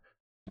Solofur,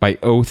 by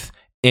oath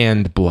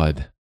and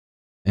blood.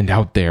 And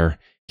out there,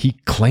 he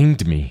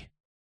claimed me.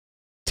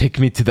 Take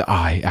me to the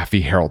eye,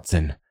 Affie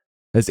Haraldson.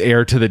 As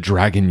heir to the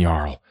Dragon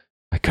Jarl,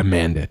 I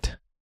command it.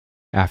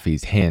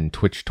 Affie's hand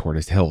twitched toward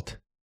his hilt.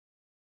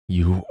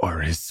 You are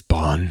his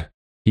spawn,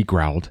 he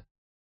growled.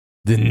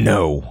 Then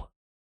no.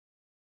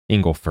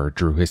 Inglefur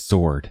drew his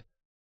sword.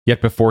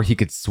 Yet before he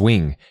could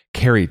swing,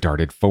 Carrie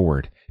darted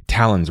forward,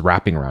 talons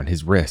wrapping around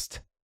his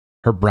wrist.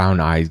 Her brown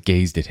eyes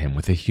gazed at him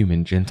with a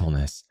human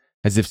gentleness,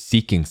 as if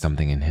seeking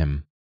something in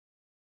him.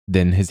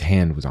 Then his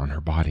hand was on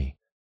her body.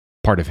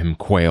 Part of him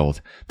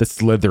quailed, the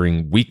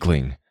slithering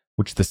weakling,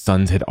 which the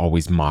sons had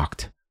always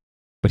mocked.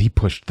 But he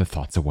pushed the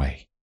thoughts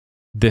away.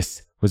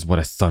 This was what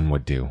a son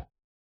would do.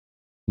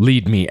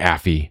 Lead me,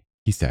 Affie,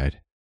 he said.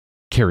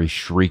 Carrie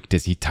shrieked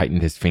as he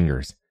tightened his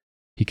fingers.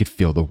 He could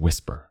feel the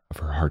whisper of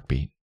her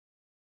heartbeat.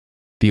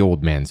 The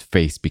old man's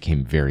face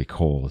became very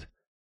cold,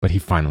 but he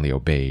finally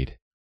obeyed.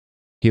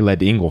 He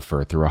led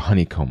Inglefur through a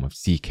honeycomb of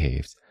sea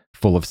caves,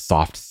 full of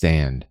soft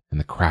sand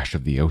and the crash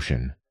of the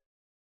ocean.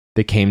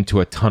 They came to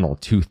a tunnel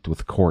toothed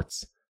with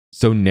quartz,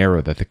 so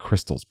narrow that the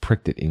crystals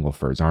pricked at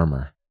Inglefur's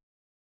armor.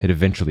 It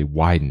eventually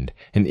widened,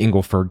 and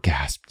Inglefur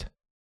gasped.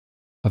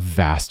 A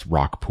vast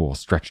rock pool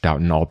stretched out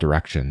in all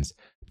directions,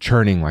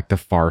 churning like the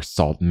far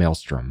salt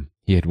maelstrom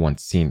he had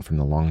once seen from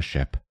the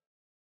longship.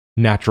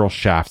 Natural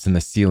shafts in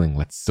the ceiling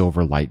let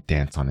silver light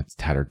dance on its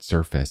tattered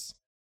surface.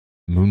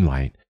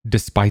 Moonlight,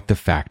 despite the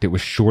fact it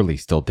was surely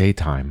still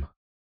daytime.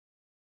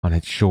 On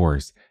its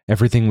shores,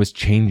 everything was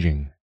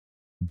changing.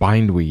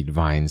 Bindweed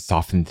vines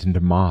softened into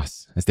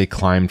moss as they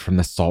climbed from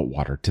the salt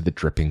water to the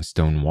dripping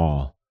stone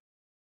wall.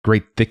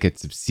 Great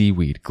thickets of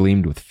seaweed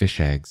gleamed with fish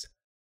eggs.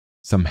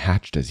 Some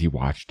hatched as he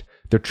watched,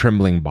 their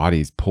trembling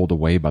bodies pulled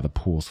away by the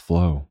pool's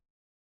flow.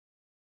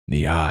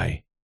 The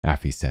eye,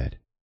 Affie said.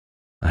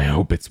 I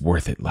hope it's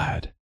worth it,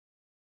 lad.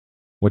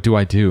 What do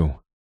I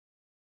do?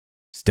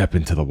 Step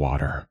into the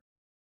water.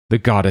 The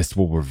goddess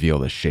will reveal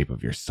the shape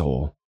of your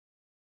soul.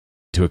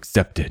 To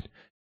accept it,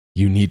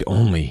 you need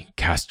only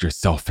cast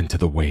yourself into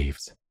the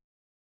waves.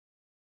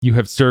 You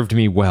have served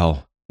me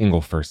well,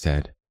 Inglefur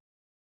said.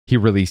 He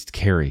released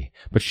Carrie,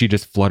 but she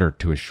just fluttered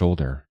to his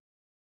shoulder.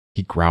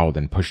 He growled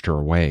and pushed her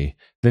away,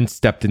 then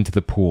stepped into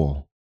the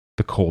pool.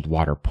 the cold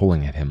water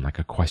pulling at him like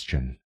a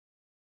question.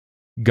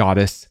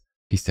 "Goddess,"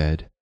 he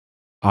said,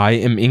 "I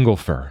am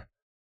Ingolfer,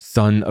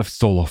 son of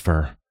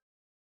Solofur.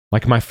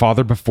 Like my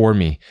father before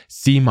me,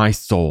 see my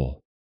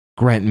soul.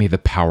 Grant me the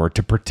power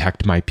to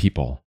protect my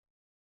people."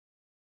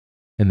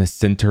 In the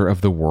center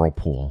of the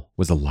whirlpool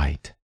was a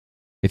light.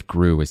 It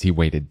grew as he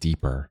waded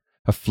deeper,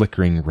 a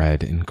flickering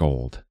red and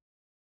gold.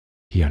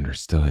 He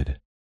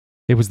understood.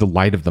 It was the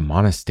light of the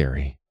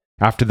monastery,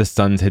 after the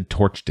suns had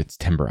torched its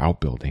timber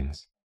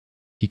outbuildings.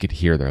 He could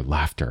hear their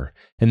laughter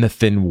and the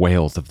thin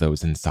wails of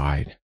those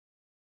inside.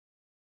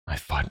 "I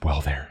fought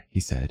well there," he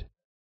said.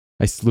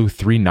 "I slew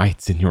 3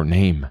 knights in your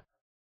name."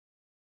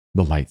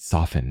 The light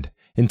softened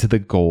into the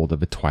gold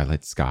of a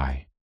twilight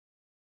sky.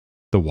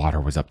 The water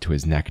was up to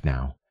his neck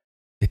now.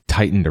 It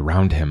tightened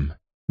around him,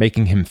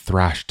 making him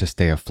thrash to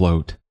stay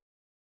afloat.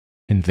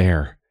 And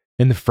there,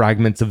 in the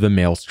fragments of the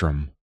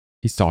maelstrom,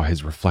 he saw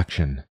his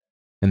reflection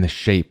and the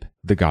shape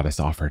the goddess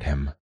offered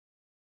him.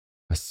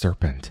 A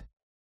serpent,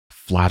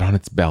 flat on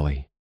its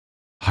belly,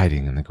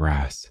 hiding in the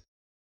grass.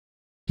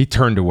 He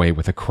turned away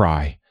with a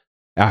cry.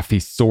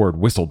 Affi's sword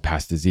whistled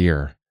past his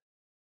ear.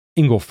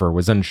 Ingolfer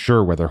was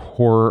unsure whether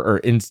horror or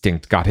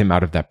instinct got him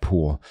out of that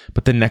pool,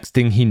 but the next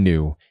thing he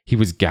knew, he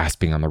was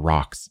gasping on the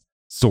rocks,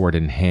 sword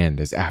in hand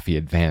as Affi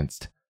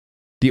advanced.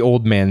 The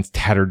old man's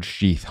tattered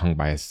sheath hung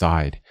by his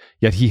side,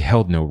 yet he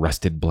held no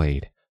rusted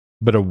blade,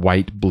 but a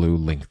white-blue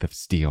length of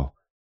steel,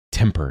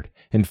 tempered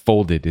and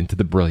folded into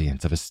the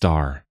brilliance of a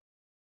star.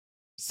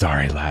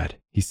 "Sorry, lad,"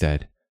 he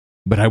said,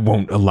 "but I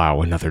won't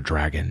allow another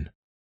dragon."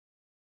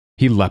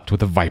 He leapt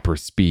with a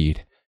viper's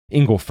speed.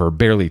 Ingolfer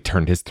barely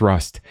turned his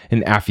thrust,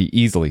 and Affi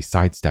easily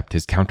sidestepped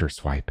his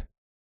counterswipe.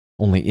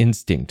 Only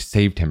instinct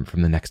saved him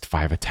from the next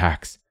 5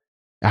 attacks.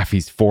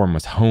 Affi's form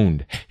was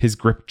honed, his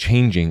grip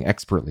changing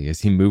expertly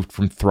as he moved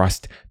from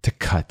thrust to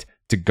cut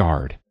to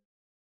guard.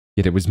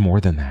 Yet it was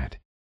more than that.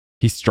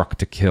 He struck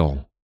to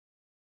kill,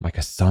 like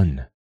a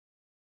sun.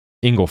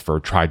 Ingolfer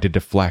tried to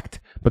deflect,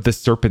 but the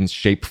serpent's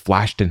shape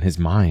flashed in his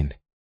mind.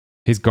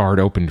 His guard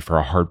opened for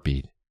a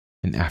heartbeat,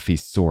 and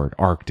Affi's sword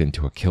arced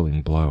into a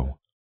killing blow.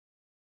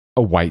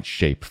 A white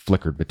shape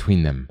flickered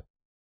between them.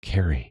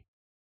 Carrie.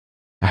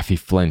 Affi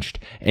flinched,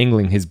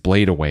 angling his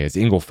blade away as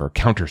Ingolfer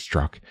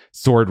counterstruck,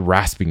 sword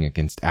rasping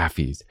against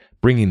Affi's,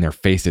 bringing their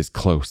faces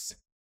close.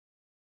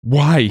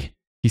 "Why?"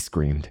 he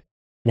screamed.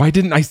 "Why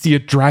didn't I see a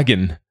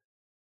dragon?"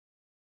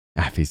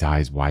 Affi's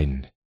eyes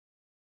widened.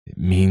 "It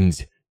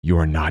means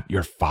you're not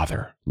your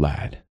father,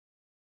 lad."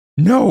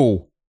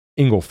 "No!"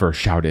 Ingolfer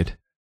shouted.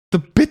 "The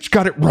bitch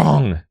got it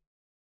wrong!"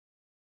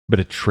 But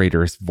a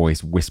traitorous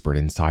voice whispered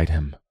inside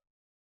him.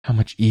 How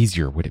much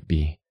easier would it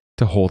be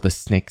to hold a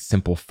snake's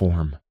simple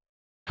form?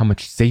 How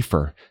much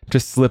safer to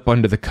slip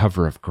under the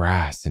cover of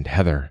grass and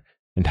heather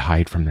and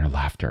hide from their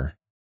laughter?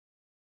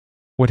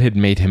 What had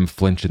made him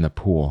flinch in the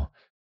pool?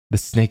 The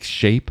snake's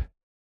shape,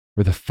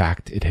 or the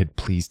fact it had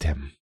pleased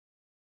him?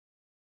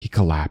 He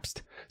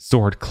collapsed,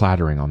 sword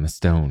clattering on the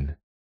stone.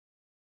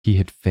 He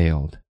had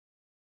failed.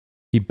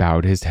 He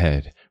bowed his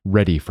head,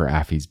 ready for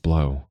Affi's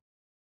blow.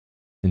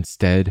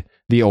 Instead,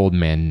 the old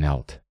man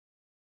knelt.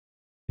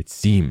 "It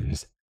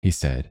seems," he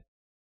said,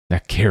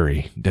 "that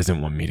Carrie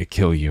doesn't want me to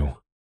kill you."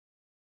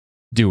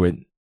 "Do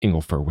it,"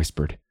 Ingolfer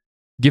whispered.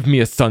 "Give me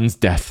a son's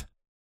death."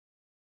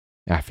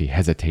 Affi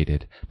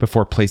hesitated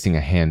before placing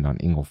a hand on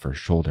Ingolfer's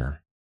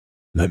shoulder.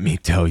 "Let me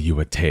tell you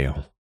a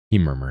tale," he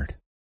murmured,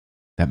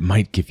 "that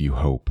might give you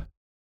hope."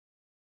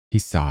 He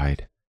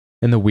sighed,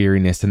 and the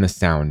weariness in the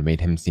sound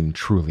made him seem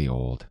truly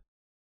old.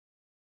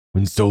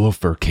 "When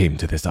Solofur came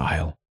to this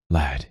isle,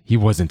 lad, he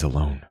wasn't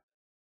alone.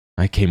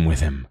 I came with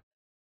him,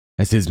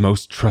 as his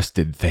most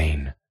trusted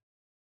thane.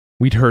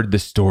 We'd heard the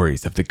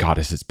stories of the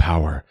goddess's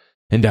power,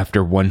 and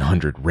after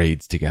 100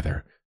 raids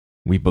together,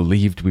 we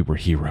believed we were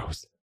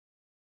heroes.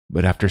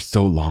 But after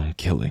so long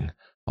killing,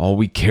 all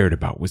we cared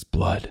about was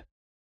blood.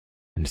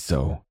 And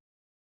so,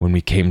 when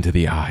we came to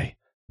the Eye,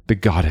 the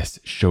goddess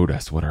showed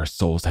us what our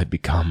souls had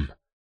become.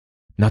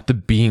 Not the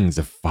beings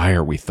of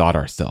fire we thought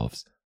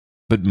ourselves,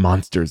 but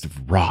monsters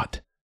of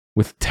rot,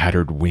 with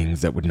tattered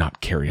wings that would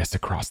not carry us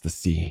across the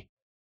sea.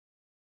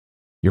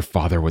 Your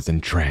father was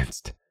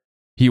entranced.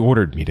 He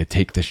ordered me to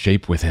take the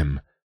shape with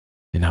him,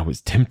 and I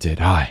was tempted,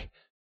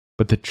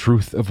 but the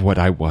truth of what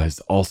I was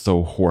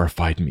also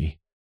horrified me.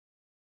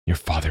 Your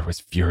father was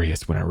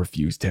furious when I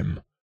refused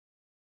him."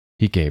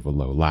 He gave a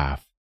low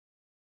laugh.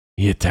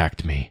 "He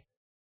attacked me,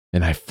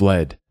 and I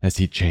fled as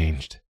he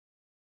changed.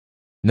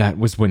 That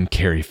was when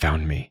Carrie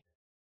found me.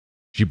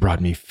 She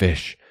brought me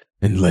fish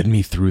and led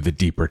me through the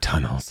deeper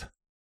tunnels,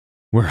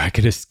 where I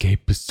could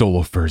escape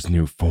Solofur's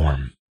new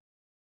form.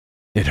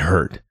 It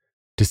hurt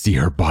to see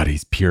her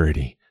body's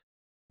purity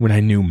when I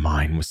knew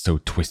mine was so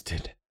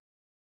twisted.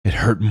 It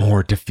hurt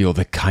more to feel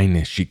the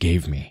kindness she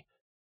gave me,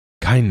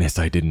 kindness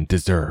I didn't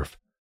deserve.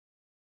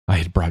 I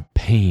had brought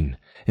pain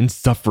and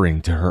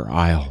suffering to her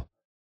isle.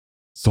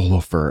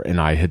 Solofur and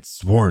I had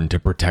sworn to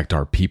protect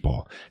our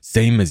people,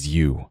 same as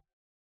you,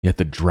 yet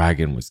the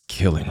dragon was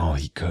killing all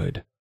he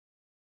could.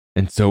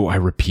 And so I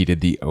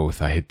repeated the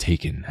oath I had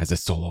taken as a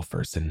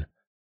Solofurson.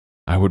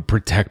 I would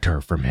protect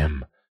her from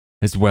him,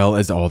 as well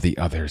as all the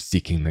others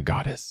seeking the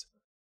goddess.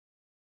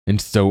 And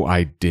so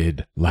I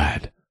did,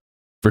 lad.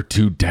 For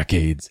 2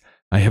 decades,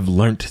 I have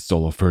learnt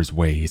Solofer's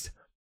ways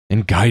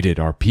and guided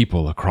our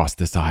people across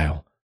this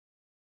isle.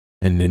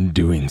 And in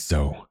doing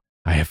so,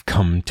 I have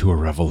come to a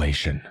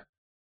revelation.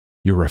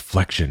 Your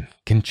reflection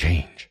can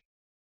change.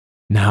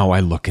 Now I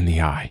look in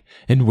the eye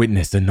and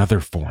witness another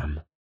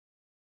form.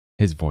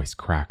 His voice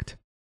cracked.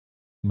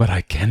 But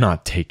I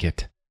cannot take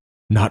it,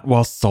 not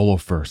while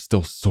Solofer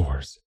still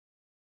soars.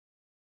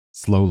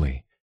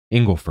 Slowly,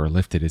 Ingolfer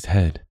lifted his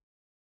head.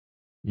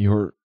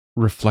 Your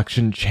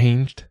reflection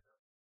changed?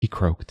 He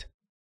croaked.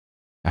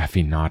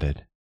 Affi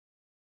nodded.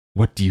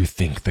 What do you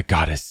think the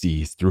goddess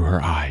sees through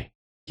her eye?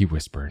 He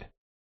whispered.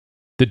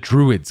 The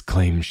druids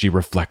claim she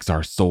reflects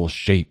our soul's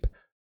shape,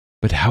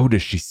 but how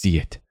does she see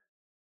it?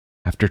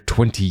 After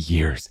 20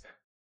 years,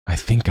 I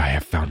think I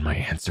have found my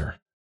answer.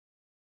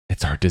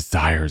 It's our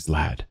desires,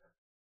 lad.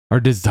 Our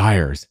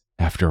desires,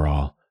 after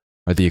all,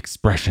 are the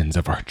expressions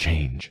of our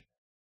change.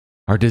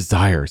 Our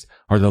desires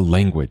are the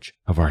language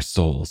of our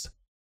souls.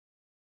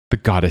 The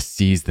goddess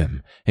sees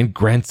them and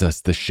grants us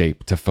the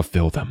shape to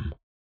fulfill them.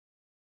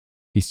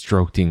 He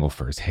stroked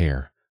Ingolfer's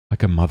hair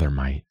like a mother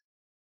might.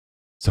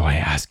 So I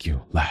ask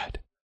you, lad,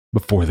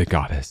 before the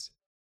goddess,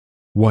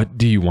 what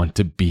do you want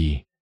to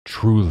be,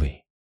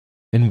 truly,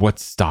 and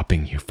what's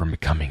stopping you from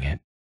becoming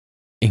it?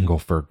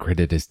 Ingolfer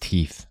gritted his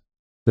teeth,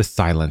 the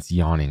silence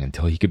yawning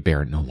until he could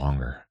bear it no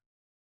longer.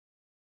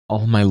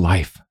 All my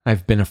life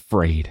I've been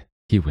afraid,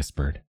 he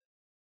whispered.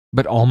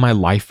 But all my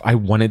life I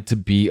wanted to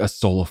be a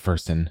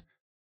Solofersen.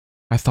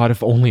 I thought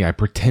if only I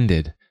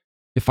pretended,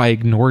 if I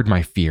ignored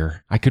my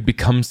fear, I could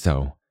become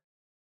so.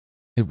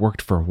 It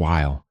worked for a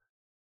while,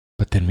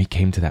 but then we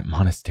came to that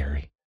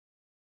monastery,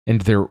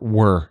 and there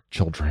were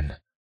children.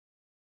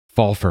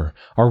 Falfer,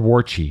 our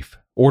war chief,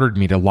 ordered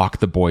me to lock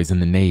the boys in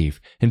the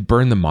nave and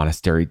burn the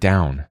monastery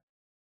down,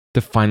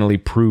 to finally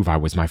prove I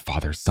was my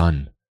father's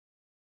son.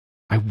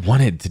 I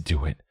wanted to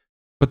do it,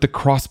 but the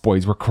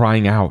crossboys were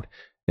crying out,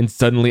 and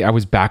suddenly I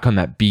was back on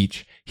that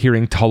beach,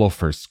 hearing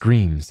Tolofer's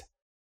screams.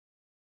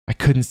 I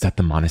couldn't set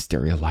the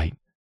monastery alight.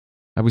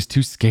 I was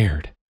too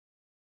scared.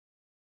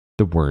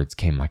 The words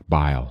came like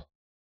bile.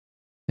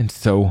 And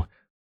so,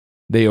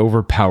 they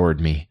overpowered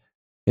me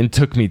and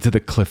took me to the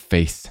cliff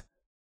face.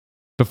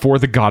 Before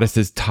the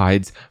goddess's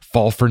tides,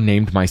 Falfer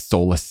named my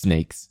soul as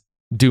snakes,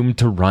 doomed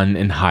to run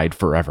and hide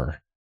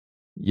forever.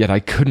 Yet I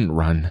couldn't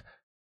run.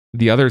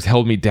 The others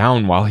held me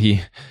down while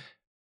he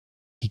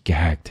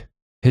gagged,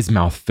 his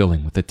mouth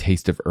filling with the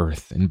taste of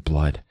earth and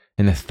blood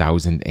and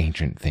 1,000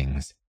 ancient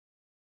things.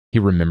 He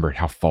remembered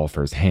how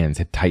Falfer's hands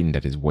had tightened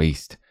at his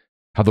waist,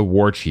 how the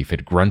war chief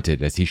had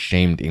grunted as he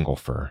shamed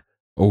Ingolfer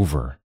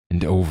over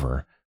and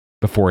over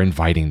before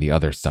inviting the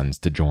other sons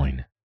to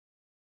join.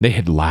 They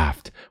had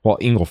laughed while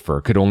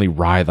Ingolfer could only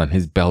writhe on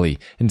his belly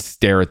and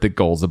stare at the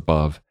gulls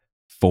above,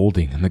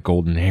 folding in the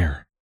golden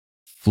air,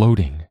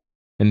 floating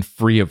and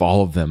free of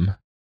all of them.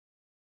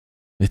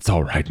 It's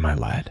all right, my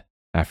lad,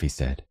 Affi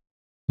said.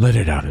 Let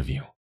it out of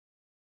you.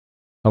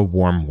 A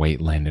warm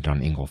weight landed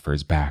on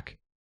Ingolfer's back,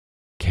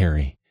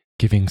 Carrie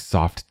giving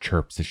soft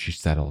chirps as she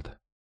settled.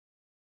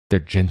 Their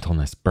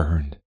gentleness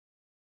burned.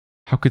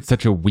 How could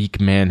such a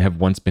weak man have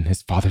once been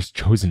his father's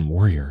chosen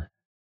warrior?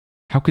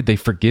 How could they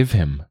forgive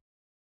him?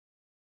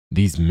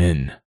 These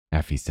men,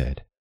 Affi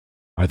said,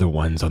 are the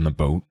ones on the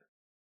boat?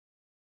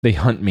 They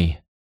hunt me,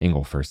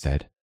 Ingolfer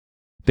said.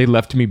 They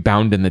left me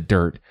bound in the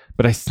dirt,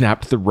 but I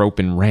snapped the rope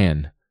and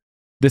ran.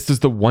 This is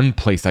the one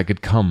place I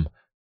could come,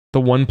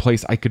 the one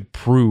place I could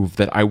prove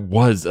that I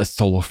was a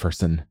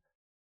Solofersen.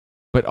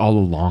 But all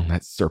along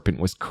that serpent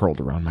was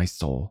curled around my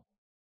soul.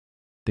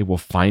 They will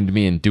find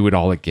me and do it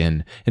all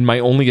again, and my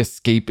only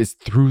escape is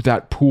through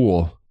that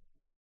pool.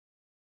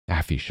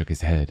 Affi shook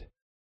his head.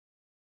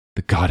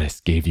 The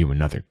goddess gave you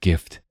another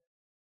gift,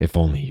 if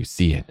only you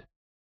see it.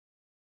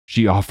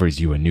 She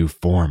offers you a new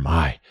form,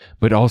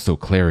 but also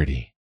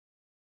clarity.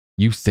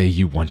 You say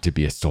you want to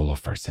be a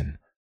Solofersen,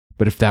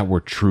 but if that were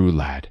true,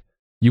 lad,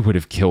 you would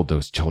have killed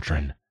those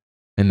children,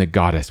 and the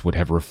goddess would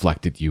have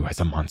reflected you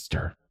as a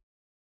monster.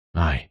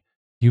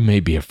 You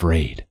may be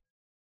afraid.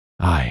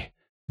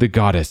 The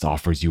goddess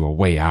offers you a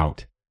way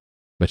out,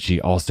 but she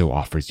also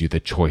offers you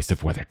the choice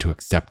of whether to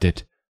accept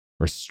it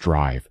or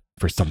strive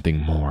for something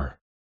more.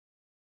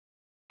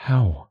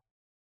 How?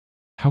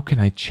 How can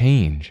I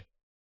change?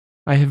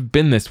 I have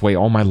been this way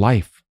all my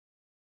life.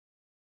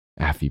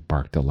 Affi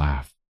barked a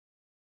laugh.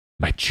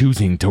 By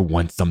choosing to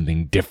want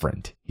something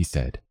different, he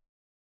said.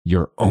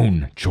 Your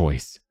own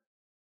choice.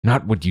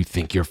 Not what you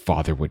think your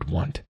father would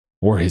want,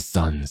 or his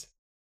sons.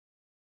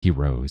 He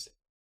rose.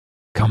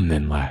 Come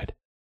then, lad.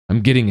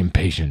 I'm getting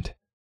impatient.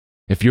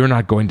 If you're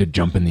not going to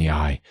jump in the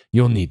eye,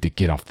 you'll need to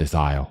get off this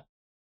isle.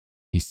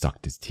 He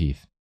sucked his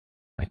teeth.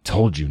 I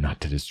told you not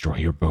to destroy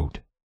your boat.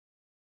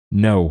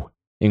 No,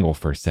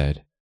 Ingolfer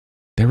said.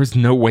 There is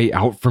no way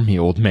out for me,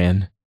 old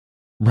man.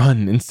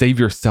 Run and save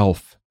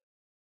yourself.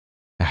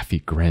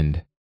 Affi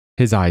grinned,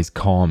 his eyes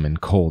calm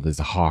and cold as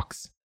a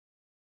hawk's.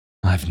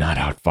 I've not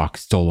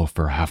outfoxed Solo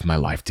for half my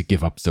life to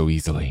give up so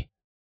easily.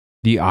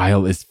 The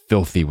Isle is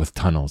filthy with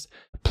tunnels,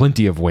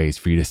 plenty of ways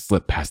for you to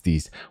slip past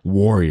these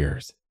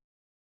warriors.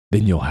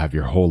 Then you'll have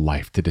your whole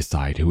life to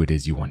decide who it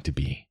is you want to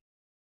be."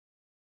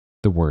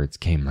 The words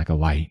came like a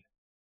light.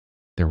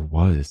 There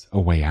was a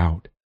way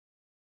out.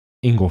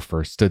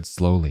 Inglefur stood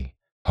slowly,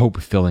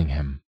 hope filling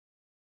him.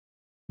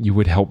 "You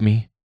would help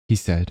me," he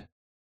said,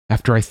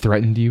 "after I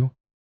threatened you?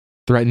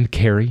 Threatened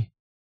Carrie?"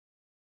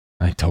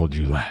 "I told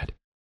you, lad.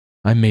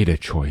 I made a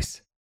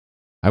choice.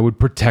 I would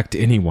protect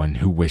anyone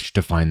who wished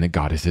to find the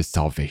goddess's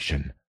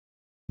salvation.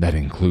 That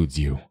includes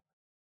you."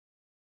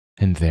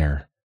 And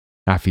there,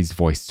 Afy's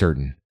voice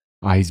certain,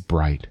 eyes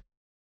bright,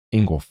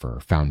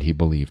 Inglefur found he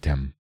believed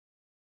him.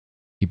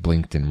 He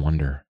blinked in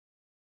wonder.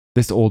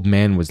 This old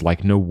man was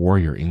like no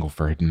warrior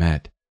Inglefur had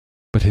met,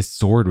 but his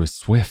sword was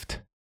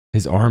swift,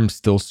 his arms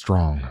still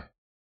strong.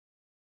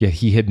 Yet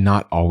he had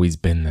not always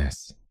been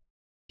this.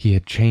 He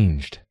had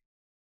changed.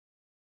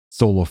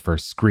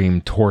 Solofur's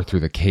scream tore through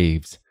the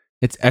caves.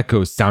 Its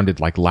echoes sounded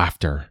like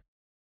laughter.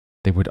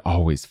 They would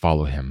always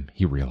follow him,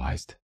 he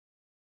realized.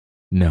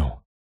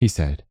 "No," he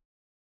said.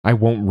 "I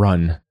won't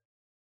run.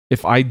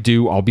 If I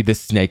do, I'll be the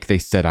snake they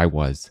said I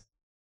was."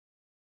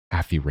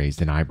 Afy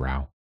raised an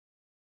eyebrow.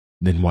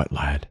 "Then what,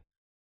 lad?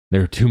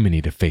 There are too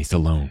many to face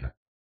alone."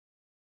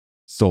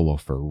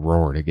 Solofur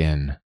roared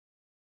again.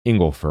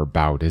 Inglefur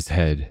bowed his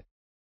head.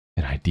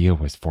 An idea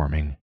was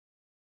forming.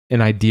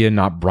 An idea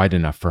not bright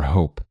enough for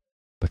hope,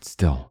 but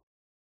still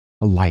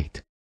a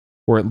light,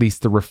 or at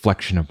least the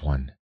reflection of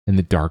one in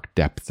the dark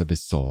depths of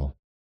his soul.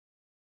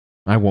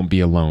 "I won't be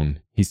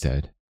alone," he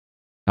said.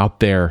 "Out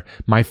there,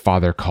 my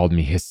father called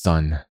me his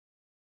son.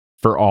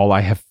 For all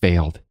I have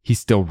failed, he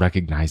still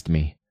recognized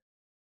me."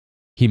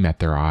 He met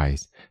their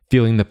eyes,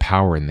 feeling the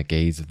power in the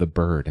gaze of the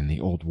bird and the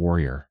old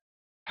warrior.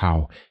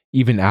 How,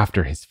 even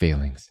after his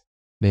failings,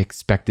 they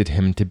expected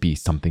him to be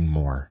something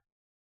more.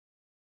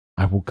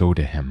 "I will go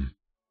to him."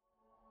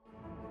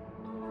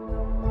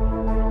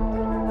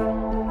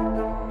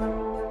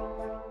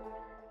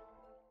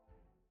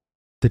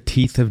 The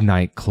teeth of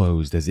night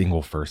closed as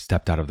Inglefur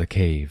stepped out of the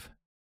cave.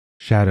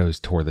 Shadows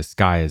tore the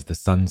sky as the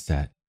sun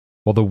set,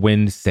 while the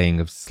wind sang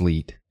of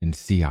sleet and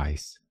sea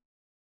ice.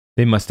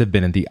 They must have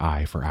been at the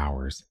eye for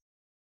hours.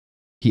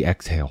 He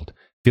exhaled,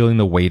 feeling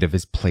the weight of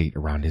his plate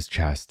around his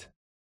chest.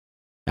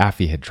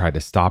 Afy had tried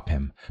to stop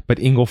him, but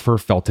Inglefur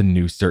felt a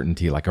new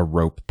certainty like a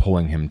rope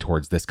pulling him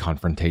towards this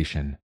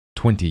confrontation,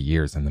 20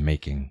 years in the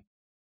making.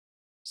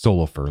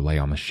 Solofur lay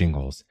on the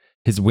shingles.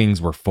 His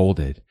wings were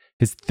folded,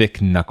 his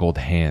thick-knuckled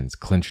hands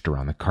clenched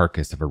around the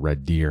carcass of a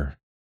red deer.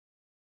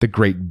 The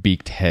great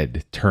beaked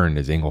head turned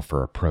as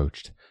Inglefur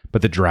approached,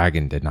 but the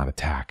dragon did not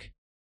attack.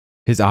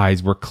 His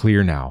eyes were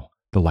clear now,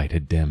 the light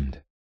had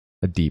dimmed,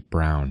 a deep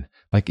brown,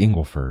 like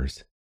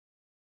Inglefur's.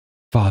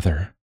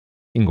 "Father,"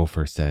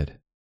 Inglefur said.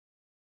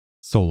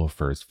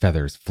 Solofur's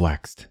feathers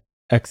flexed,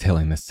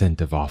 exhaling the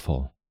scent of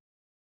offal.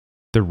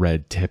 The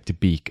red-tipped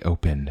beak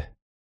opened.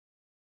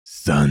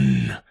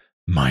 "Son,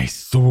 my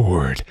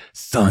sword,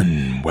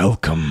 son,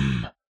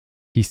 welcome,"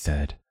 he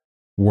said,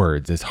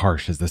 words as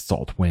harsh as the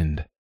salt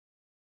wind.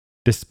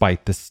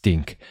 Despite the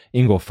stink,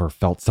 Inglefur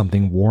felt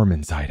something warm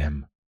inside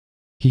him.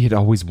 He had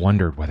always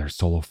wondered whether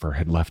Solofur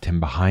had left him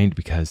behind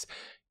because,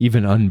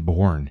 even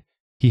unborn,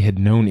 he had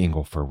known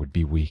Inglefur would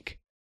be weak.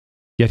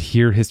 Yet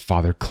here his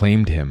father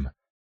claimed him.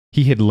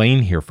 He had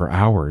lain here for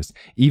hours,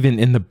 even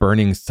in the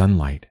burning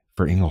sunlight,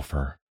 for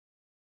Inglefur.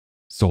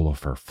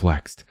 Solofur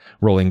flexed,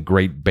 rolling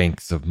great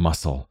banks of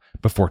muscle,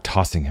 before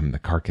tossing him the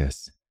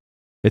carcass.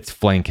 Its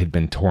flank had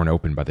been torn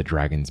open by the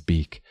dragon's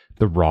beak,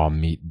 the raw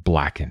meat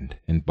blackened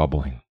and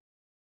bubbling.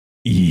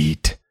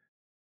 Eat,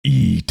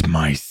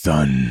 my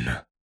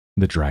son,"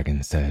 the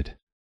dragon said.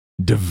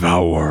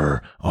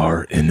 "Devour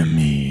our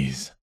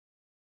enemies."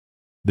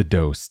 The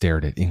doe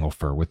stared at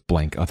Inglefur with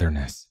blank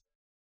otherness.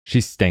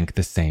 She stank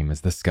the same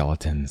as the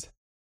skeletons.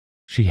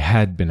 She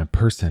had been a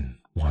person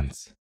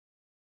once.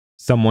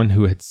 Someone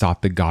who had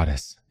sought the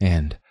goddess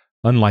and,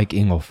 unlike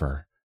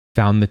Inglefur,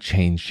 found the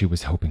change she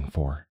was hoping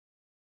for.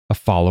 A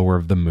follower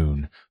of the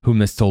moon whom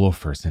the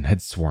Solofurson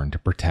had sworn to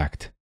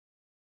protect.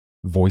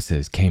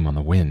 Voices came on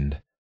the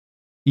wind.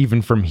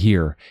 Even from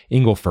here,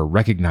 Inglefur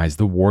recognized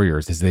the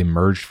warriors as they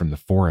emerged from the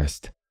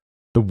forest.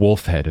 The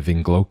wolf head of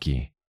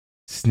Ingloki,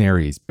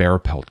 Snary's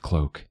bear-pelt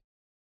cloak,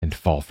 and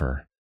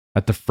Falfur,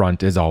 at the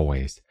front as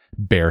always,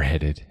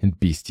 bareheaded and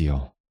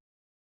bestial.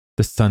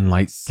 The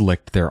sunlight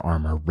slicked their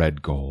armor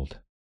red gold.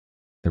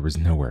 There was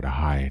nowhere to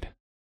hide.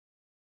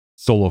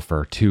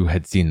 Solofur, too,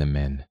 had seen the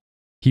men.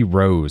 He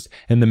rose,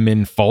 and the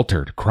men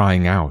faltered,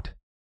 crying out.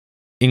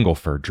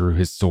 Inglefur drew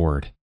his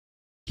sword.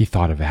 He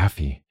thought of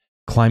Afy,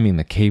 climbing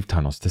the cave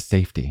tunnels to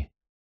safety.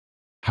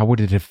 How would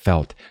it have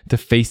felt to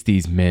face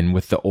these men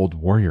with the old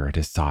warrior at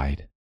his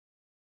side?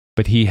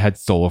 But he had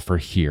Solofur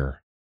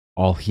here,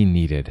 all he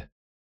needed.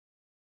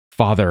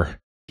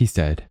 "Father," he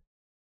said,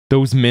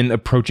 "those men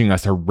approaching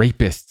us are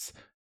rapists,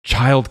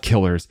 child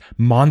killers,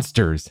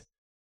 monsters.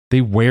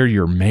 They wear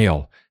your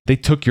mail, they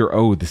took your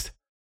oaths,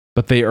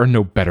 but they are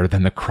no better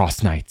than the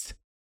Cross Knights.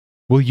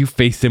 Will you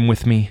face him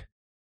with me?"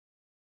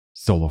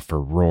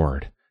 Solofer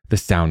roared, the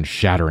sound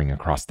shattering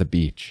across the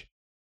beach.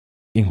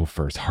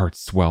 Ingolfur's heart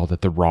swelled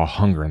at the raw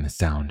hunger in the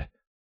sound.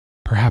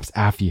 Perhaps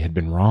Affi had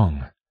been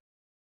wrong.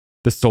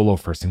 The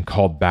Soloferson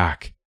called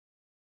back,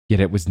 yet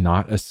it was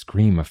not a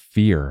scream of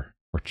fear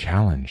or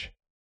challenge.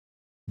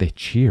 They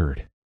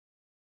cheered.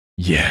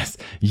 "Yes,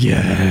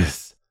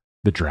 yes,"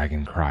 the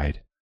dragon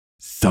cried.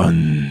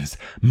 "Sons,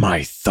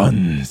 my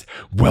sons,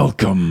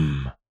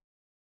 welcome!"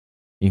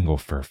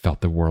 Ingolfur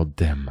felt the world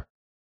dim.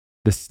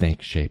 The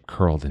snake shape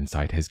curled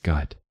inside his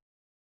gut.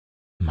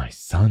 My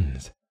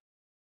sons.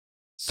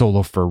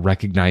 Solofer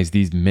recognized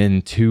these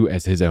men too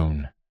as his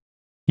own.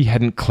 He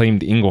hadn't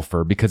claimed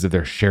Ingolfur because of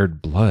their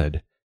shared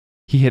blood.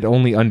 He had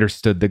only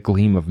understood the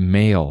gleam of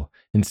mail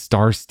and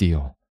star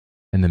steel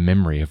and the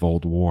memory of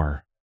old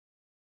war.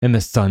 And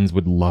the sons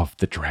would love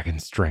the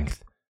dragon's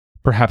strength.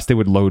 Perhaps they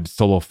would load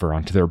Solofer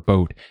onto their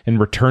boat and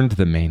return to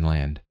the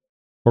mainland.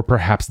 Or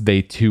perhaps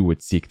they too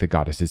would seek the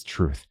goddess's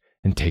truth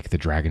and take the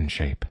dragon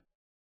shape.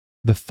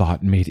 The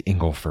thought made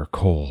Ingolfur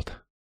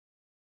cold.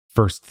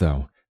 First,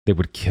 though, they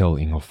would kill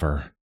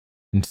Ingolfur,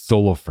 and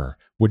Solofer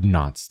would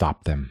not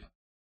stop them.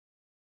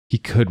 He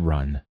could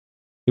run.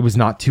 It was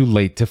not too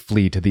late to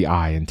flee to the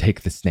eye and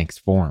take the snake's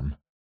form.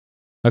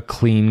 A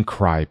clean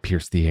cry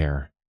pierced the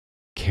air.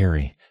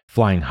 Carrie,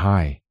 flying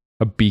high,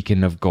 a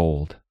beacon of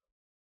gold.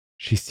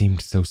 She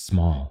seemed so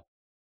small,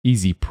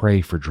 easy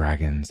prey for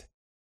dragons.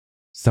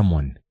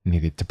 Someone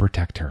needed to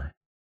protect her.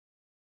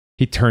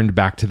 He turned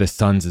back to the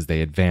sons as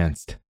they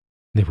advanced.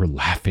 They were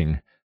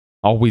laughing,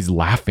 always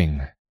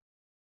laughing.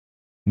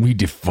 "We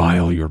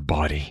defile your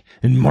body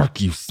and mark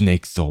you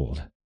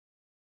snake-souled."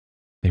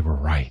 They were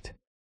right.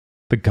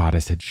 The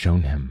goddess had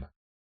shown him.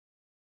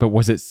 But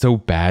was it so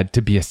bad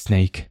to be a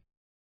snake?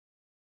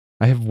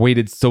 "I have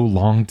waited so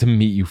long to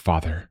meet you,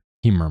 father,"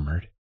 he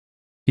murmured.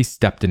 He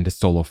stepped into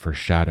Solofer's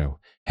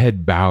shadow,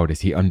 head bowed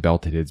as he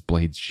unbelted his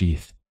blade's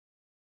sheath.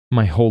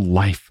 "My whole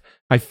life,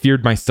 I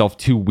feared myself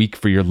too weak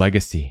for your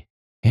legacy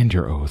and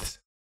your oaths."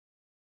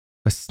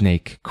 A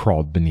snake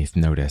crawled beneath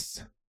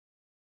notice.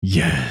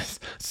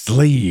 "Yes,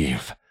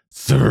 slave,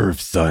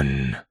 serve,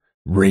 son,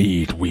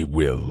 raid we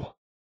will,"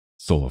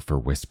 Solofer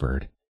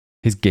whispered,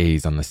 his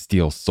gaze on the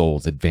steel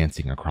soles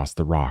advancing across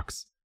the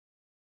rocks.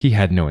 He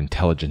had no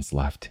intelligence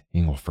left,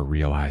 Ingolfur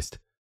realized,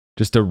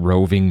 just a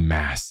roving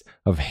mass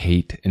of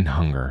hate and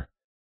hunger,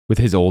 with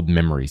his old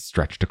memories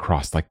stretched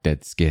across like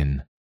dead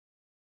skin.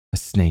 A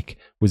snake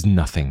was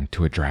nothing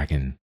to a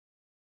dragon.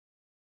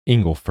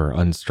 Ingolfur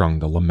unstrung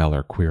the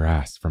lamellar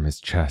cuirass from his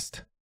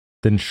chest,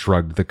 then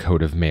shrugged the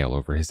coat of mail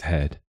over his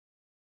head.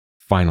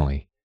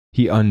 Finally,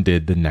 he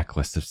undid the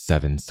necklace of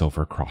 7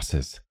 silver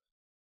crosses.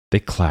 They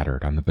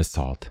clattered on the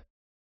basalt.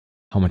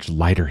 How much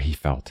lighter he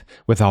felt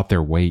without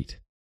their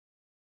weight.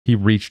 He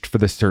reached for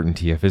the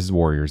certainty of his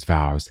warrior's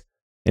vows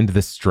and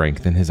the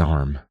strength in his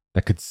arm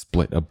that could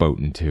split a boat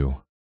in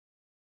two.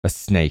 A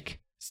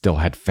snake still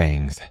had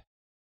fangs.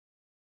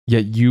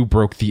 "Yet you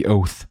broke the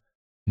oath,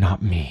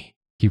 not me,"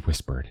 he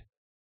whispered.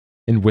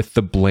 And with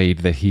the blade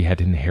that he had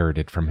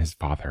inherited from his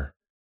father,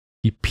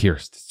 he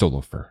pierced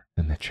Solofer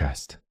in the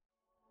chest.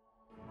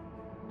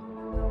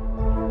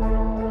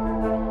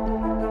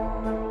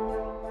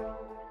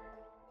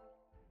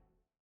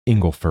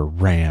 Ingolfur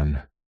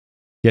ran.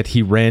 Yet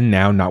he ran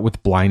now not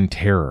with blind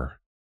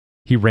terror.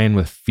 He ran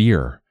with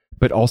fear,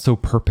 but also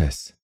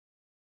purpose.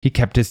 He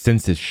kept his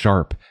senses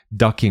sharp,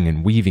 ducking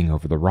and weaving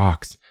over the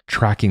rocks,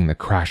 tracking the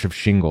crash of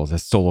shingles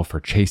as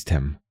Solofer chased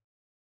him.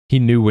 He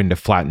knew when to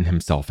flatten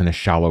himself in a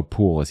shallow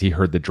pool as he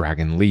heard the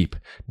dragon leap,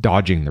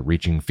 dodging the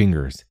reaching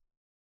fingers.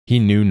 He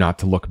knew not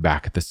to look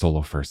back at the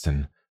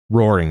Solofersen,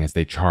 roaring as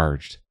they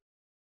charged.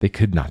 They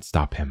could not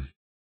stop him.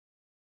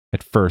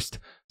 At first,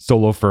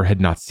 Solofer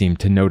had not seemed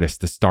to notice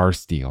the star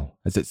steel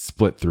as it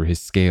split through his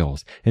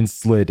scales and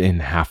slid in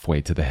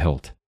halfway to the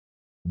hilt.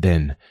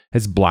 Then,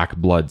 as black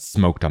blood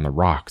smoked on the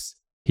rocks,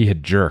 he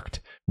had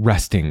jerked,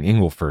 wresting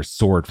Ingolfur's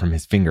sword from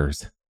his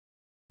fingers.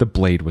 The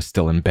blade was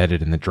still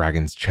embedded in the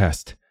dragon's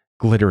chest,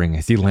 glittering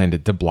as he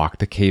landed to block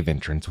the cave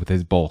entrance with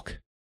his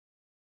bulk.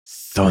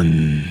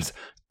 "Sons,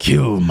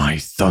 kill my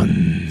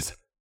sons,"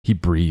 he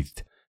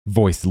breathed,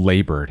 voice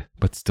labored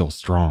but still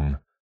strong.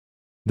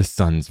 The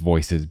sons'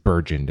 voices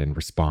burgeoned in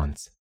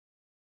response.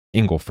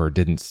 Ingolfur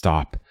didn't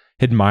stop,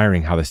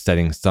 admiring how the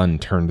setting sun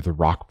turned the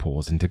rock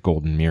pools into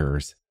golden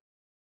mirrors.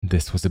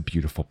 This was a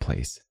beautiful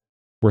place,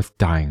 worth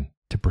dying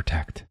to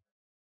protect.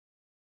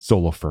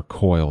 Solofer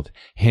coiled,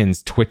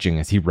 hands twitching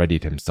as he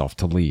readied himself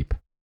to leap.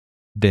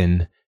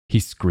 Then he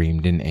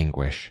screamed in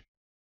anguish.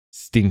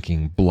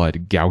 Stinking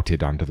blood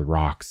gouted onto the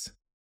rocks.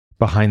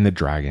 Behind the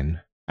dragon,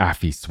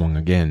 Affi swung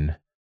again,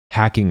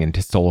 hacking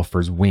into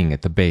Solofer's wing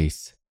at the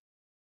base.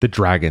 The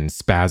dragon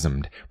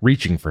spasmed,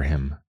 reaching for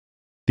him.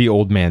 The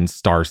old man's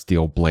star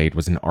steel blade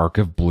was an arc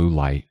of blue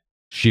light,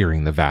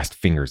 shearing the vast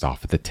fingers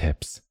off at the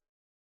tips.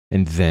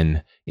 And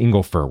then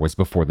Ingolfur was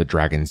before the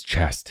dragon's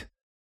chest.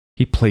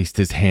 He placed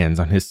his hands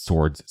on his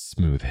sword's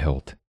smooth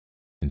hilt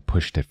and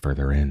pushed it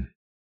further in.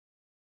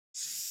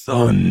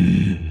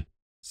 "Son,"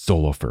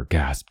 Solofer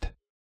gasped.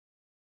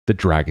 The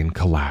dragon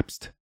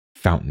collapsed,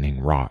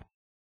 fountaining rot.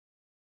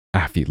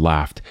 Affy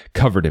laughed,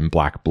 covered in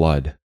black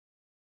blood.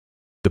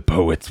 "The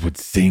poets would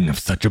sing of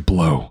such a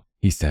blow,"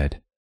 he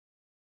said.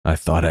 "I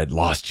thought I'd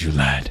lost you,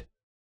 lad,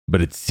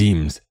 but it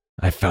seems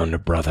I found a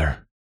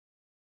brother."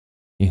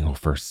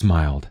 Inglefur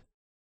smiled.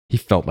 He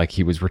felt like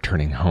he was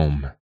returning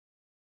home.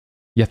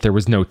 Yet there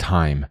was no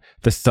time.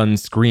 The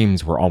sun's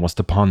screams were almost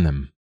upon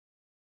them.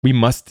 "We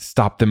must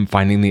stop them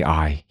finding the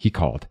eye," he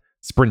called,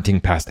 sprinting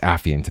past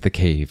Affy into the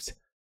caves.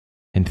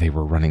 And they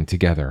were running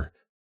together,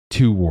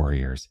 two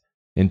warriors,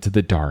 into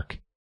the dark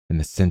in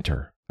the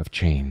center of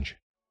change.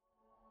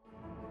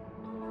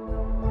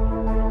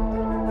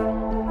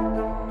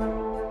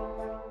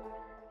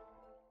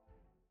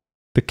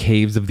 The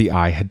caves of the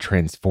eye had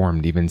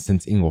transformed even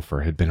since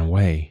Inglefur had been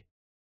away.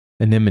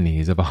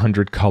 Anemones of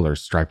 100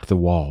 colors striped the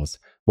walls,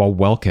 while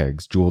whelk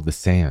eggs jeweled the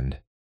sand.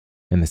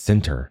 In the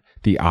center,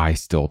 the eye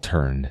still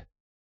turned.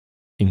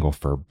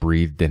 Inglefur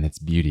breathed in its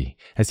beauty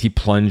as he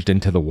plunged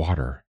into the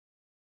water.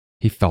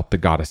 He felt the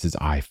goddess's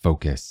eye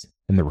focus,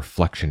 and the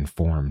reflection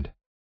formed.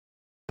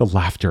 The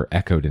laughter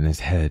echoed in his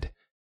head.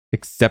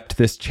 Accept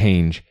this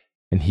change,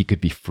 and he could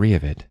be free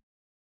of it.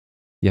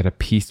 Yet a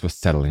peace was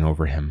settling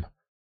over him,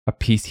 a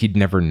peace he'd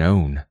never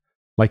known,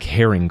 like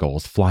herring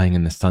gulls flying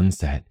in the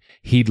sunset,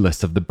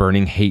 heedless of the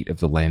burning hate of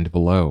the land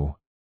below.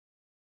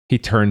 He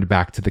turned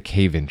back to the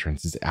cave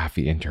entrance as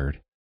Affy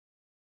entered.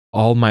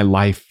 "All my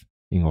life,"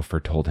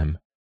 Inglefur told him,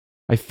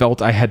 "I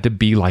felt I had to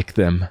be like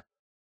them.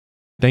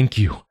 Thank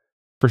you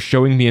for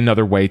showing me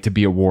another way to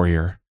be a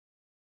warrior."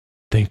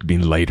 "Thank me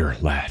later,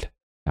 lad,"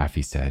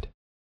 Affy said.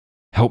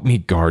 "Help me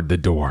guard the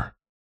door."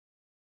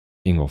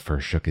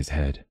 Inglefur shook his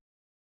head.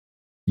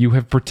 "You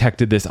have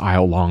protected this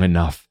isle long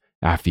enough,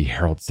 Affy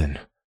Haraldson."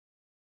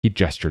 He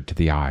gestured to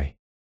the eye.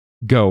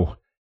 "Go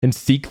and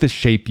seek the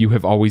shape you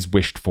have always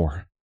wished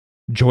for.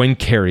 Join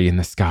Carrie in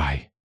the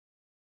sky."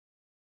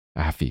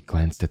 Affy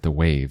glanced at the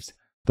waves,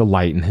 the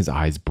light in his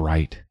eyes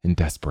bright and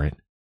desperate.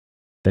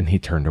 Then he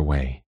turned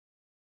away.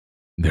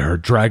 "There are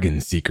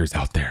dragon seekers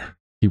out there,"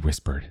 he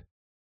whispered.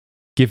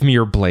 "Give me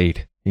your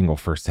blade,"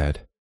 Inglefur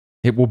said.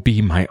 "It will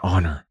be my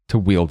honor to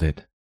wield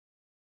it."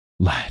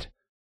 "Lad,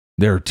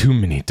 there are too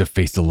many to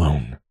face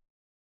alone."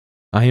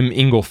 "I am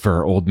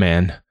Inglefur, old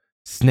man,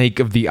 snake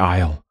of the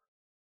isle.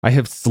 I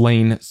have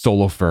slain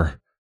Solofur.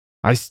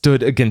 I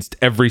stood against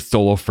every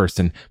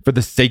Solofurson for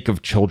the sake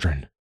of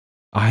children.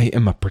 I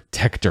am a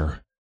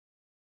protector."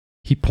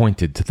 He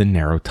pointed to the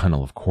narrow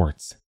tunnel of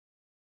quartz.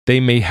 "They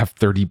may have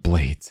 30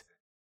 blades,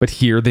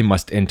 but here they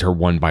must enter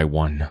one by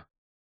one."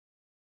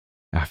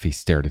 Affy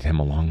stared at him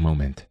a long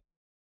moment.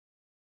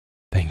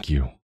 "Thank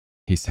you,"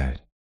 he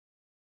said.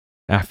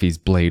 Affy's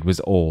blade was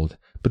old,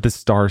 but the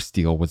star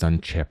steel was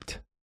unchipped,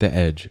 the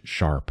edge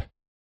sharp.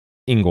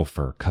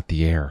 Inglefur cut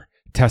the air,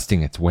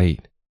 testing its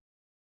weight.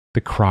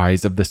 The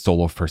cries of the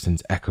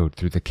Solofursons echoed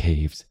through the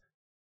caves.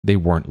 They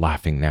weren't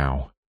laughing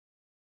now.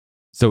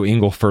 So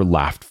Inglefur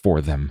laughed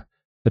for them,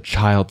 a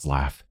child's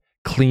laugh,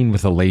 clean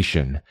with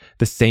elation,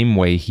 the same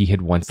way he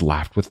had once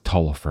laughed with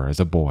Tollifer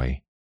as a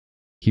boy.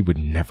 He would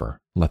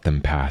never let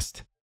them pass.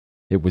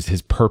 It was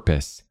his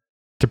purpose,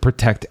 to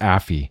protect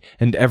Affy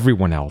and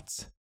everyone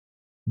else.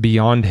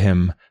 Beyond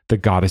him, the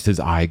goddess's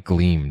eye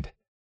gleamed.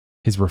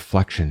 His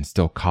reflection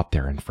still caught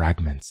there in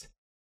fragments.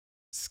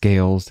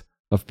 Scales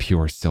of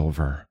pure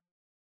silver,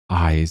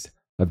 eyes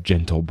of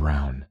gentle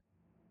brown,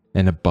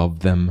 and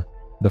above them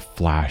the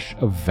flash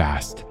of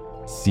vast,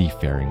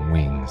 seafaring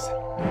wings.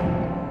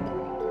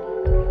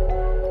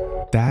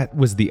 That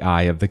was The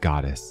Eye of the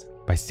Goddess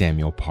by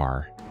Samuel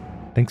Parr.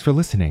 Thanks for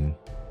listening.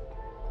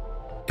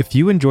 If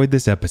you enjoyed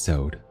this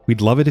episode,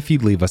 we'd love it if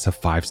you'd leave us a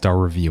 5-star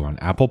review on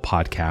Apple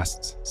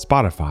Podcasts,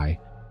 Spotify,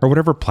 or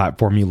whatever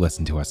platform you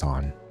listen to us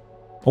on.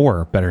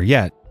 Or, better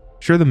yet,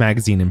 share the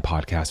magazine and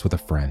podcast with a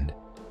friend.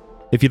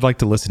 If you'd like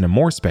to listen to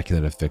more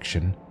speculative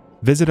fiction,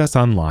 visit us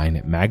online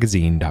at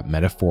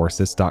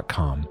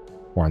magazine.metaphorosis.com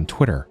or on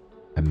Twitter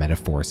at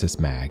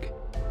metaphorosismag.